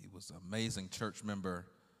 He was an amazing church member,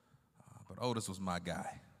 but Otis was my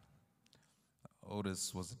guy.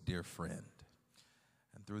 Otis was a dear friend.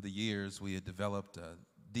 And through the years, we had developed a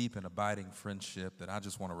deep and abiding friendship that I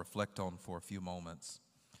just want to reflect on for a few moments.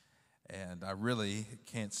 And I really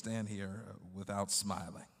can't stand here without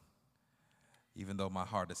smiling, even though my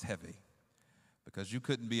heart is heavy, because you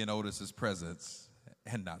couldn't be in Otis's presence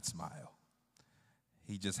and not smile.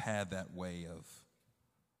 He just had that way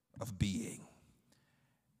of being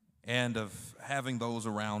and of having those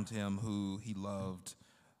around him who he loved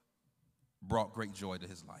brought great joy to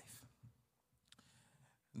his life.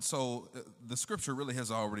 And so the scripture really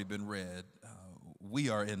has already been read. We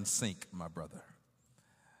are in sync, my brother.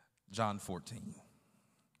 John 14.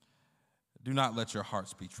 Do not let your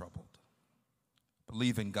hearts be troubled.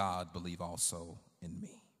 Believe in God, believe also in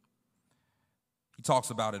me. He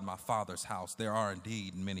talks about in my Father's house, there are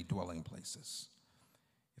indeed many dwelling places.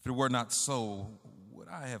 If it were not so, would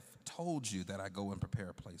I have told you that I go and prepare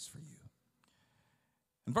a place for you?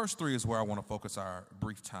 And verse 3 is where I want to focus our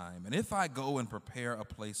brief time. And if I go and prepare a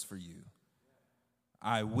place for you,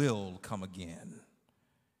 I will come again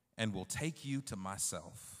and will take you to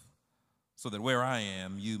myself, so that where I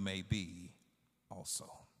am, you may be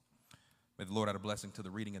also. May the Lord add a blessing to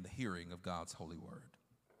the reading and the hearing of God's holy word.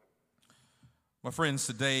 My friends,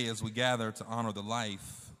 today as we gather to honor the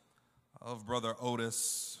life of Brother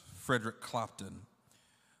Otis Frederick Clopton,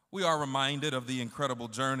 we are reminded of the incredible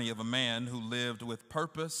journey of a man who lived with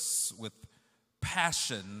purpose, with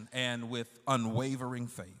passion, and with unwavering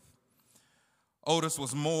faith. Otis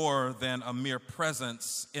was more than a mere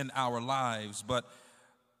presence in our lives, but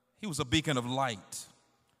he was a beacon of light,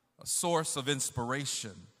 a source of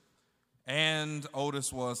inspiration, and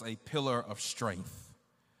Otis was a pillar of strength.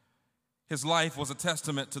 His life was a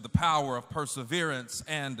testament to the power of perseverance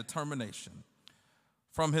and determination.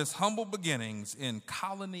 From his humble beginnings in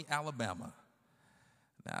Colony, Alabama.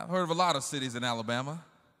 Now, I've heard of a lot of cities in Alabama,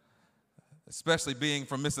 especially being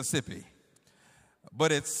from Mississippi,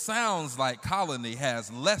 but it sounds like Colony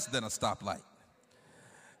has less than a stoplight.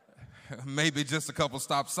 Maybe just a couple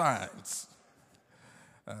stop signs.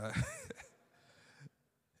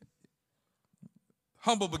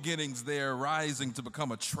 Humble beginnings there, rising to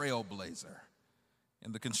become a trailblazer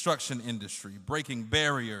in the construction industry, breaking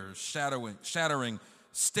barriers, shattering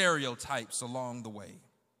stereotypes along the way.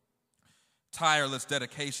 Tireless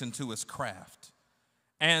dedication to his craft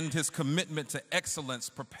and his commitment to excellence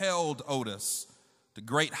propelled Otis to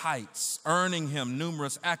great heights, earning him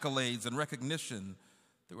numerous accolades and recognition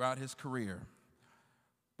throughout his career.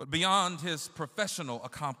 But beyond his professional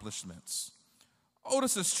accomplishments,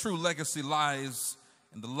 Otis's true legacy lies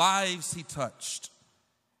in the lives he touched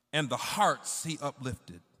and the hearts he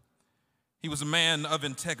uplifted. He was a man of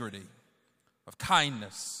integrity, of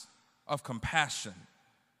kindness, of compassion,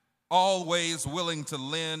 always willing to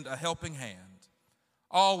lend a helping hand,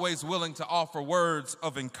 always willing to offer words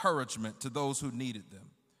of encouragement to those who needed them.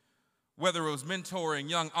 Whether it was mentoring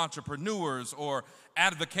young entrepreneurs or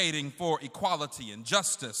advocating for equality and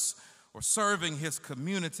justice or serving his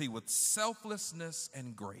community with selflessness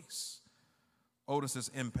and grace,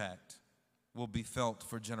 Otis's impact will be felt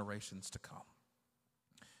for generations to come.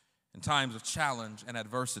 In times of challenge and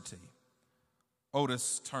adversity,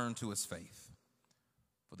 Otis turned to his faith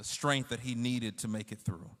for the strength that he needed to make it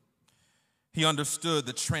through. He understood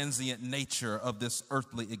the transient nature of this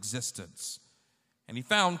earthly existence, and he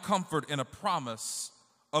found comfort in a promise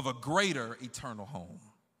of a greater eternal home.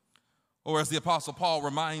 Or as the Apostle Paul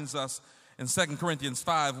reminds us in 2 Corinthians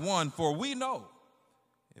 5:1, for we know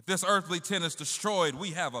if this earthly tent is destroyed,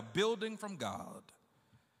 we have a building from God,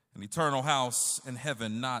 an eternal house in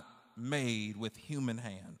heaven not made with human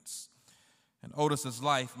hands. And Otis's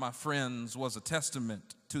life, my friends, was a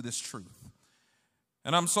testament to this truth.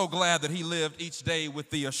 And I'm so glad that he lived each day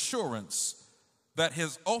with the assurance that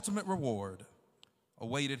his ultimate reward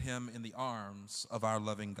awaited him in the arms of our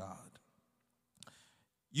loving God.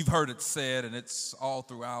 You've heard it said, and it's all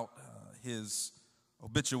throughout his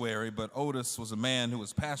obituary, but Otis was a man who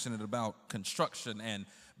was passionate about construction and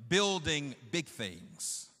building big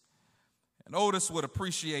things. And Otis would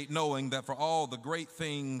appreciate knowing that for all the great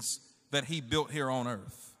things that he built here on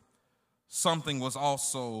earth, something was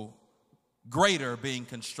also greater being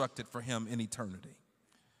constructed for him in eternity.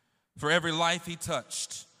 For every life he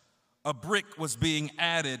touched, a brick was being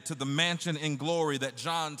added to the mansion in glory that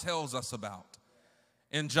John tells us about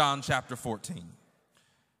in John chapter 14.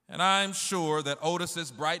 And I'm sure that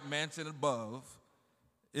Otis's bright mansion above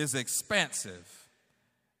is expansive,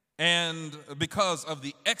 and because of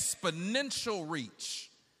the exponential reach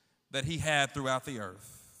that he had throughout the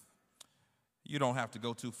earth. You don't have to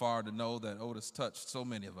go too far to know that Otis touched so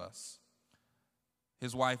many of us.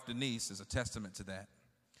 His wife, Denise, is a testament to that.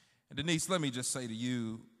 And Denise, let me just say to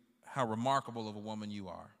you how remarkable of a woman you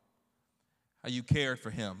are, how you cared for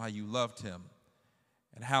him, how you loved him,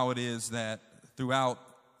 and how it is that throughout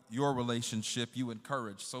your relationship, you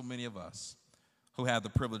encourage so many of us who have the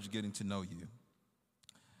privilege of getting to know you.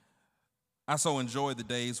 I so enjoyed the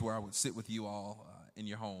days where I would sit with you all in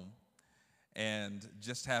your home and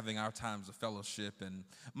just having our times of fellowship. And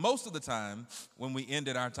most of the time, when we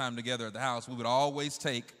ended our time together at the house, we would always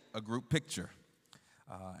take a group picture.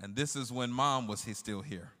 And this is when Mom was still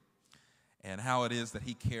here. And how it is that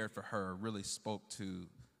he cared for her really spoke to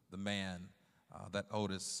the man that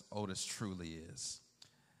Otis truly is.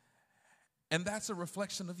 And that's a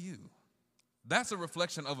reflection of you. That's a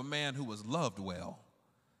reflection of a man who was loved well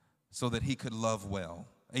so that he could love well.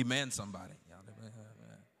 Amen, somebody.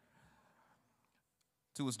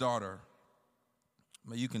 To his daughter,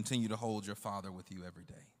 may you continue to hold your father with you every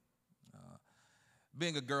day.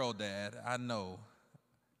 Being a girl dad, I know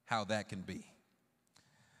how that can be.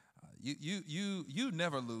 You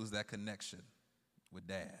never lose that connection with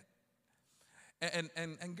dad.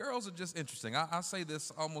 And girls are just interesting. I say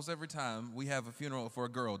this almost every time we have a funeral for a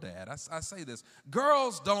girl dad. I say this: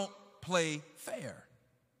 girls don't play fair.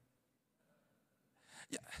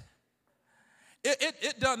 Yeah.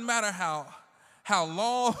 It doesn't matter how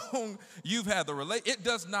long you've had the relation. It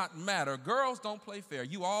does not matter. Girls don't play fair.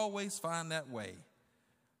 You always find that way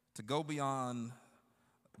to go beyond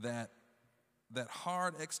that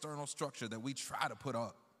hard external structure that we try to put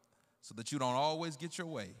up so that you don't always get your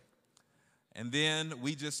way. And then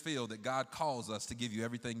we just feel that God calls us to give you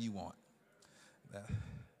everything you want.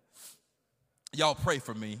 Y'all pray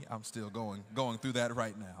for me. I'm still going through that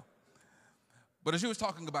right now. But as you was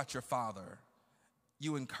talking about your father,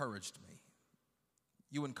 you encouraged me.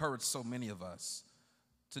 You encouraged so many of us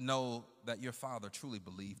to know that your father truly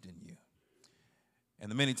believed in you.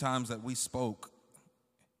 And the many times that we spoke,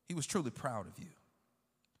 he was truly proud of you.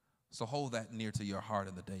 So hold that near to your heart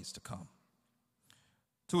in the days to come.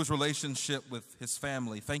 To his relationship with his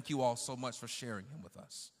family, thank you all so much for sharing him with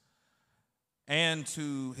us. And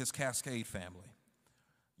to his Cascade family.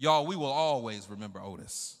 Y'all, we will always remember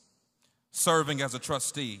Otis. Serving as a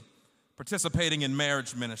trustee, participating in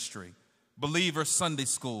marriage ministry, Believer Sunday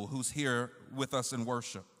School, who's here with us in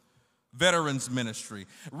worship, veterans ministry.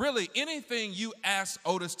 Really, anything you ask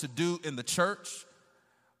Otis to do in the church,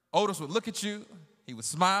 Otis would look at you, he would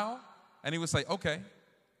smile, and he would say, okay.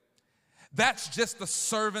 That's just the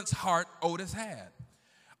servant's heart Otis had.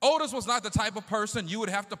 Otis was not the type of person you would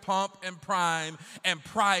have to pump and prime and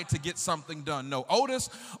pry to get something done. No, Otis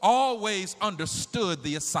always understood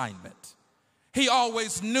the assignment. He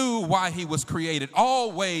always knew why he was created,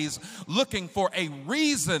 always looking for a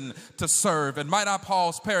reason to serve. And might I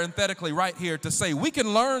pause parenthetically right here to say we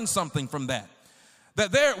can learn something from that.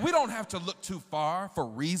 We don't have to look too far for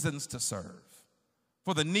reasons to serve,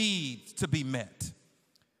 for the needs to be met.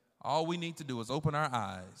 All we need to do is open our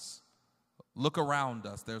eyes, look around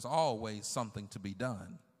us. There's always something to be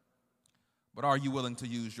done. But are you willing to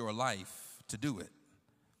use your life to do it?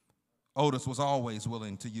 Otis was always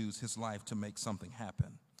willing to use his life to make something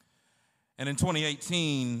happen. And in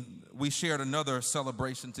 2018, we shared another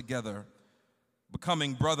celebration together,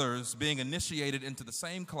 becoming brothers, being initiated into the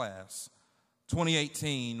same class,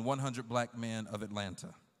 2018 100 Black Men of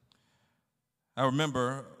Atlanta. I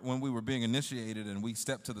remember when we were being initiated and we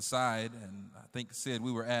stepped to the side, and I think Sid,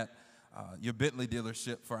 we were at your Bentley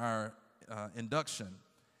dealership for our induction.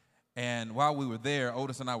 And while we were there,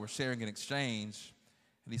 Otis and I were sharing an exchange,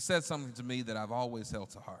 and he said something to me that I've always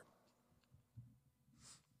held to heart.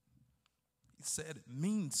 He said, it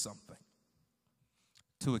means something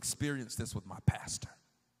to experience this with my pastor.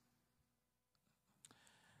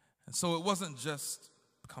 And so it wasn't just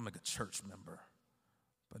becoming a church member,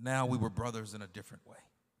 but now we were brothers in a different way.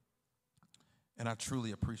 And I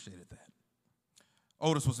truly appreciated that.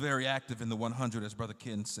 Otis was very active in the 100, as Brother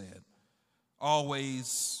Ken said,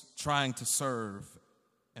 always trying to serve,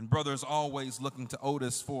 and brothers always looking to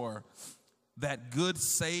Otis for that good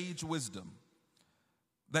sage wisdom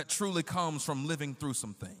that truly comes from living through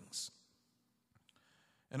some things.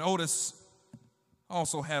 And Otis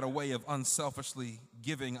also had a way of unselfishly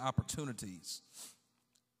giving opportunities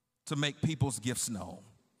to make people's gifts known.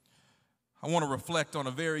 I want to reflect on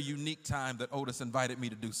a very unique time that Otis invited me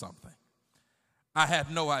to do something. I had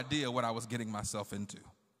no idea what I was getting myself into.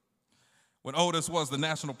 When Otis was the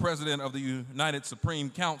national president of the United Supreme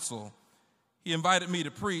Council, he invited me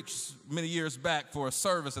to preach many years back for a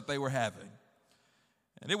service that they were having.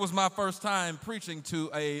 And it was my first time preaching to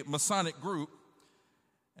a Masonic group,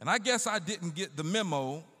 and I guess I didn't get the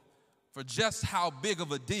memo for just how big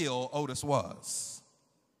of a deal Otis was.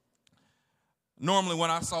 Normally when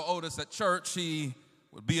I saw Otis at church, he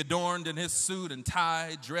would be adorned in his suit and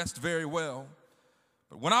tie, dressed very well.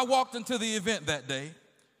 But when I walked into the event that day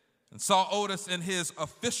and saw Otis in his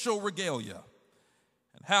official regalia,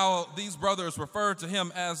 and how these brothers referred to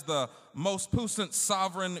him as the most puissant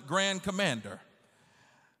sovereign grand commander,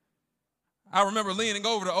 I remember leaning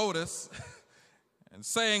over to Otis and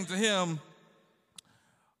saying to him,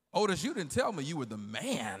 "Otis, you didn't tell me you were the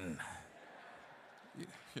man."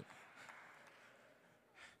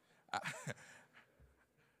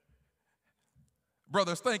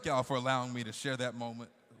 Brothers, thank y'all for allowing me to share that moment.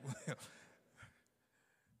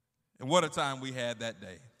 And what a time we had that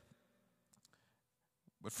day.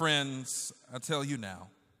 But friends, I tell you now,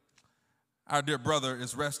 our dear brother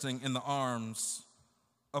is resting in the arms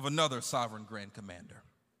of another sovereign grand commander.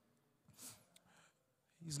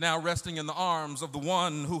 He's now resting in the arms of the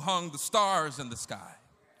one who hung the stars in the sky,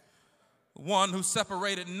 the one who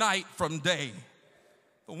separated night from day,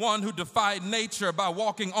 the one who defied nature by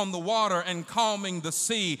walking on the water and calming the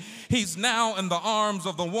sea. He's now in the arms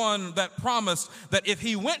of the one that promised that if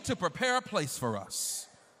he went to prepare a place for us,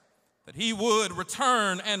 that he would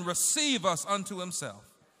return and receive us unto himself.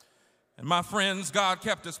 And my friends, God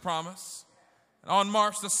kept his promise. And on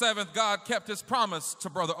March the 7th, God kept his promise to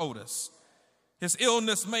Brother Otis. His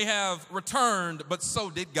illness may have returned, but so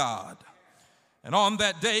did God. And on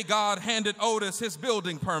that day, God handed Otis his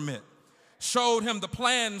building permit, showed him the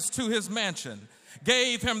plans to his mansion,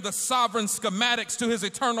 gave him the sovereign schematics to his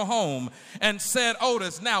eternal home, and said,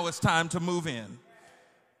 "Otis, now it's time to move in."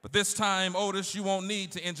 But this time, Otis, you won't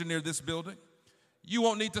need to engineer this building. You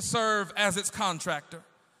won't need to serve as its contractor,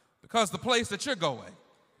 because the place that you're going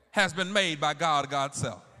has been made by God, God's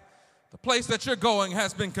self. The place that you're going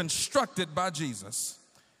has been constructed by Jesus.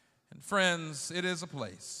 And friends, it is a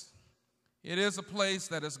place. It is a place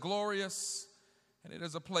that is glorious, and it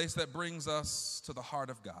is a place that brings us to the heart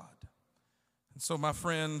of God. And so, my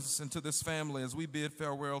friends, and to this family, as we bid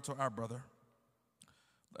farewell to our brother,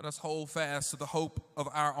 let us hold fast to the hope of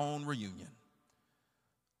our own reunion.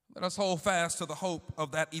 Let us hold fast to the hope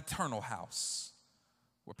of that eternal house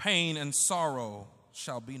where pain and sorrow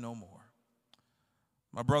shall be no more.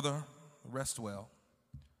 My brother, rest well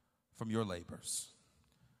from your labors.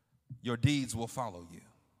 Your deeds will follow you.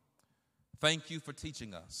 Thank you for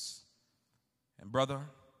teaching us. And brother,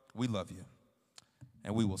 we love you,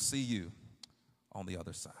 and we will see you on the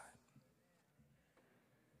other side.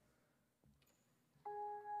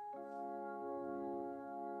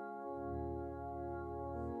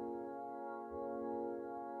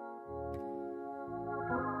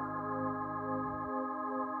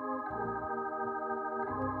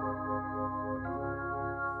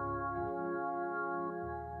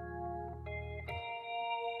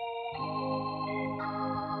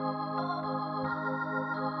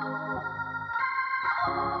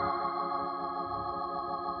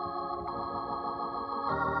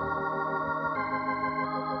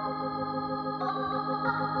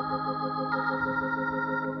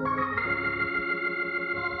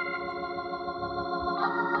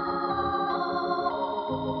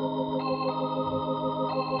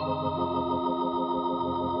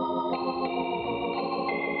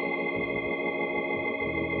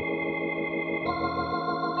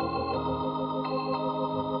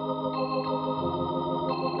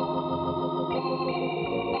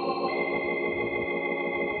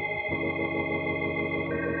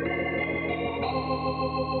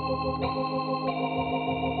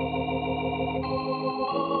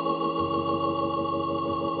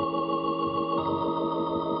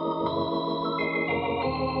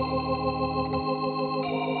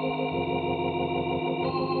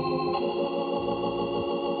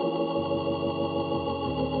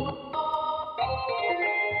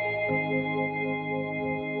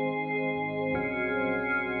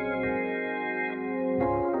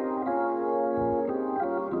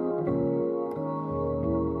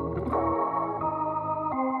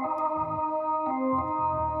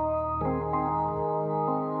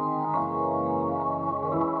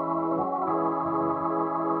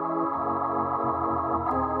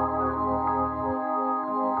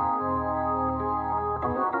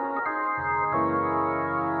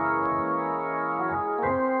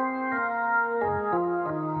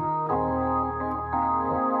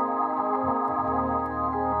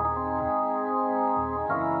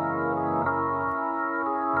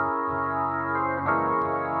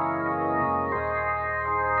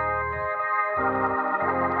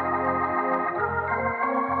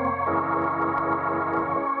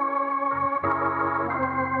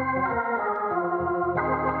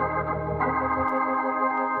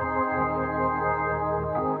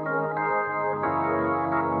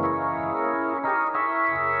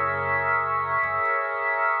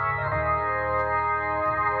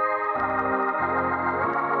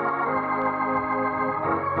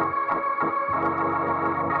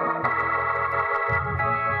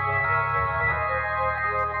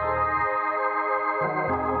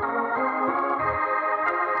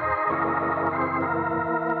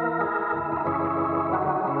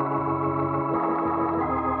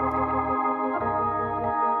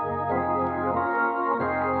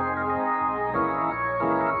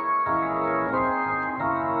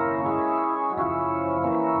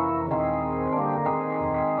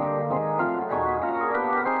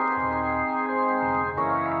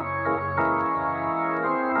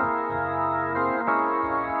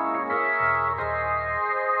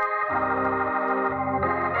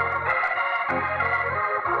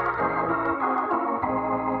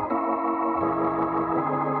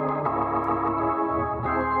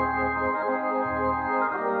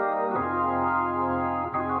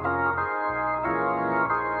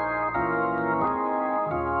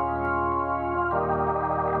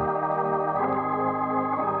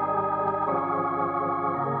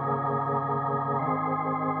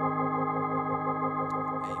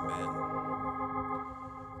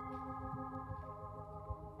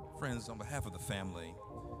 behalf of the family,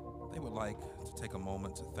 they would like to take a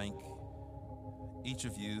moment to thank each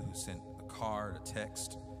of you who sent a card, a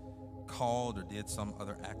text, called, or did some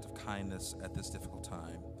other act of kindness at this difficult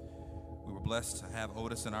time. We were blessed to have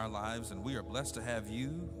Otis in our lives, and we are blessed to have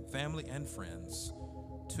you, family and friends,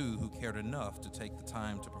 too, who cared enough to take the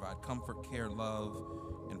time to provide comfort, care, love,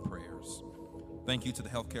 and prayers. Thank you to the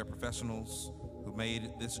healthcare professionals who made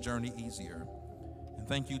this journey easier. And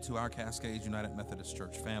thank you to our Cascade United Methodist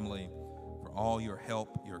Church family for all your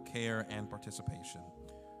help, your care, and participation.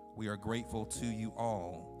 We are grateful to you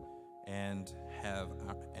all and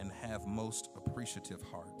have most appreciative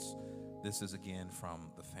hearts. This is again from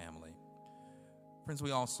the family. Friends, we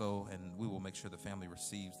also, and we will make sure the family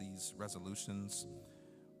receives these resolutions.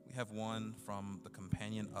 We have one from the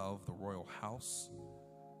companion of the Royal House,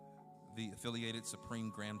 the affiliated Supreme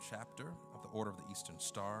Grand Chapter of the Order of the Eastern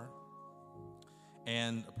Star,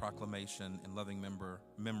 and a proclamation in loving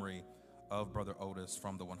memory of Brother Otis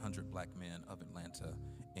from the 100 Black Men of Atlanta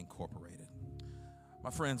Incorporated. My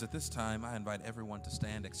friends, at this time, I invite everyone to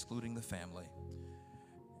stand, excluding the family.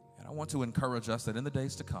 And I want to encourage us that in the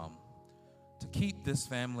days to come, to keep this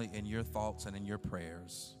family in your thoughts and in your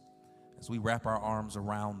prayers as we wrap our arms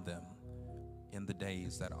around them in the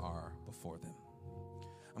days that are before them.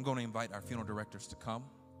 I'm going to invite our funeral directors to come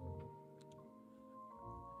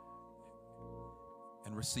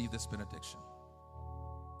and receive this benediction.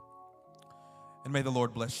 And may the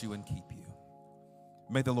Lord bless you and keep you.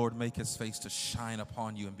 May the Lord make his face to shine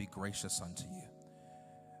upon you and be gracious unto you.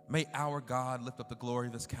 May our God lift up the glory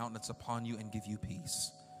of his countenance upon you and give you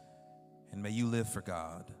peace. And may you live for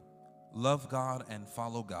God, love God, and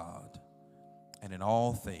follow God. And in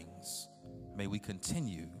all things, may we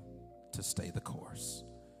continue to stay the course.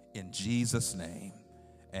 In Jesus' name.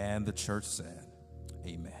 And the church said,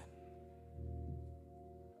 amen.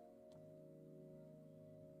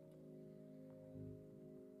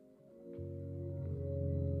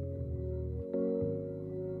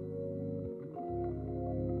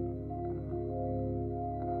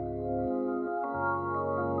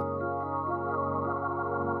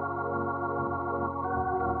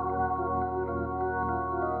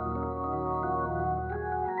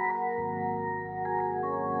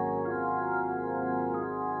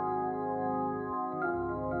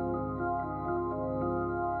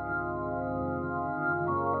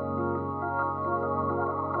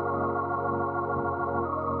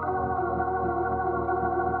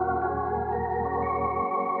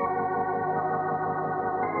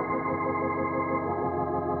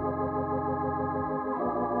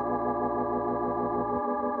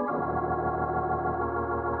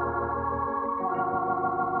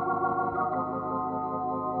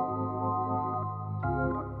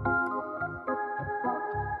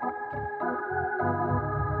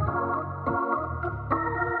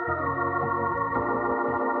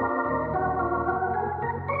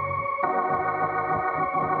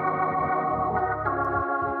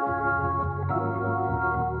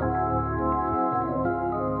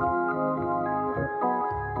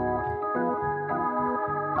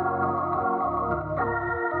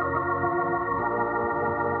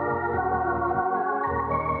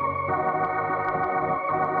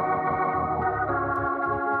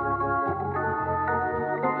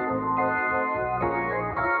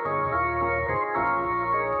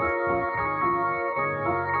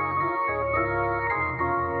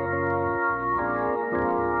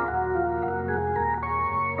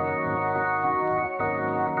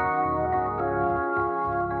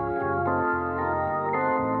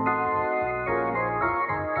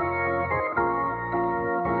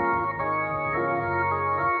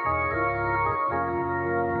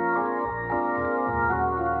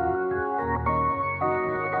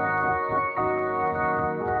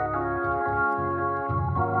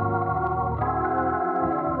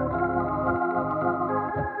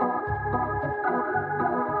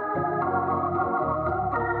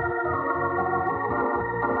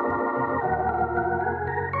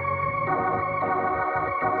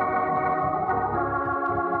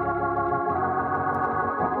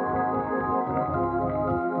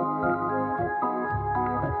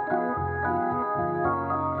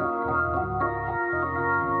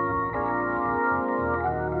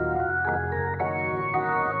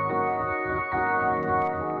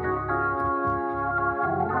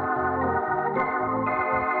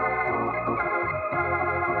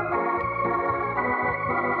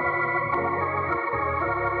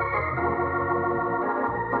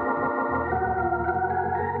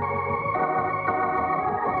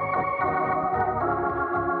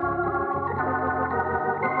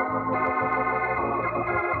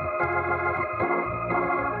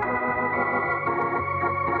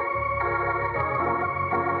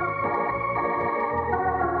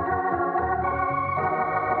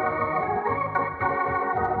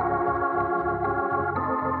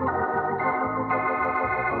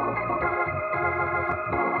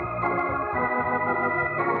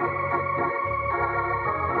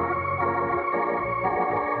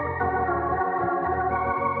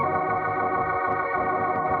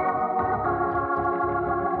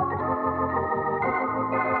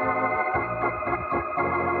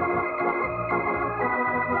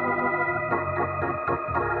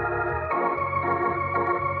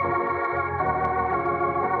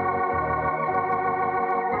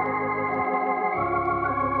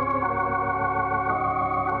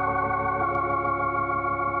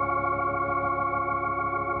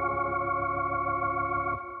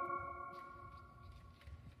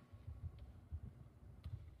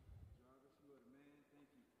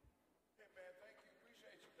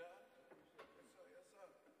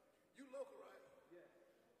 localize.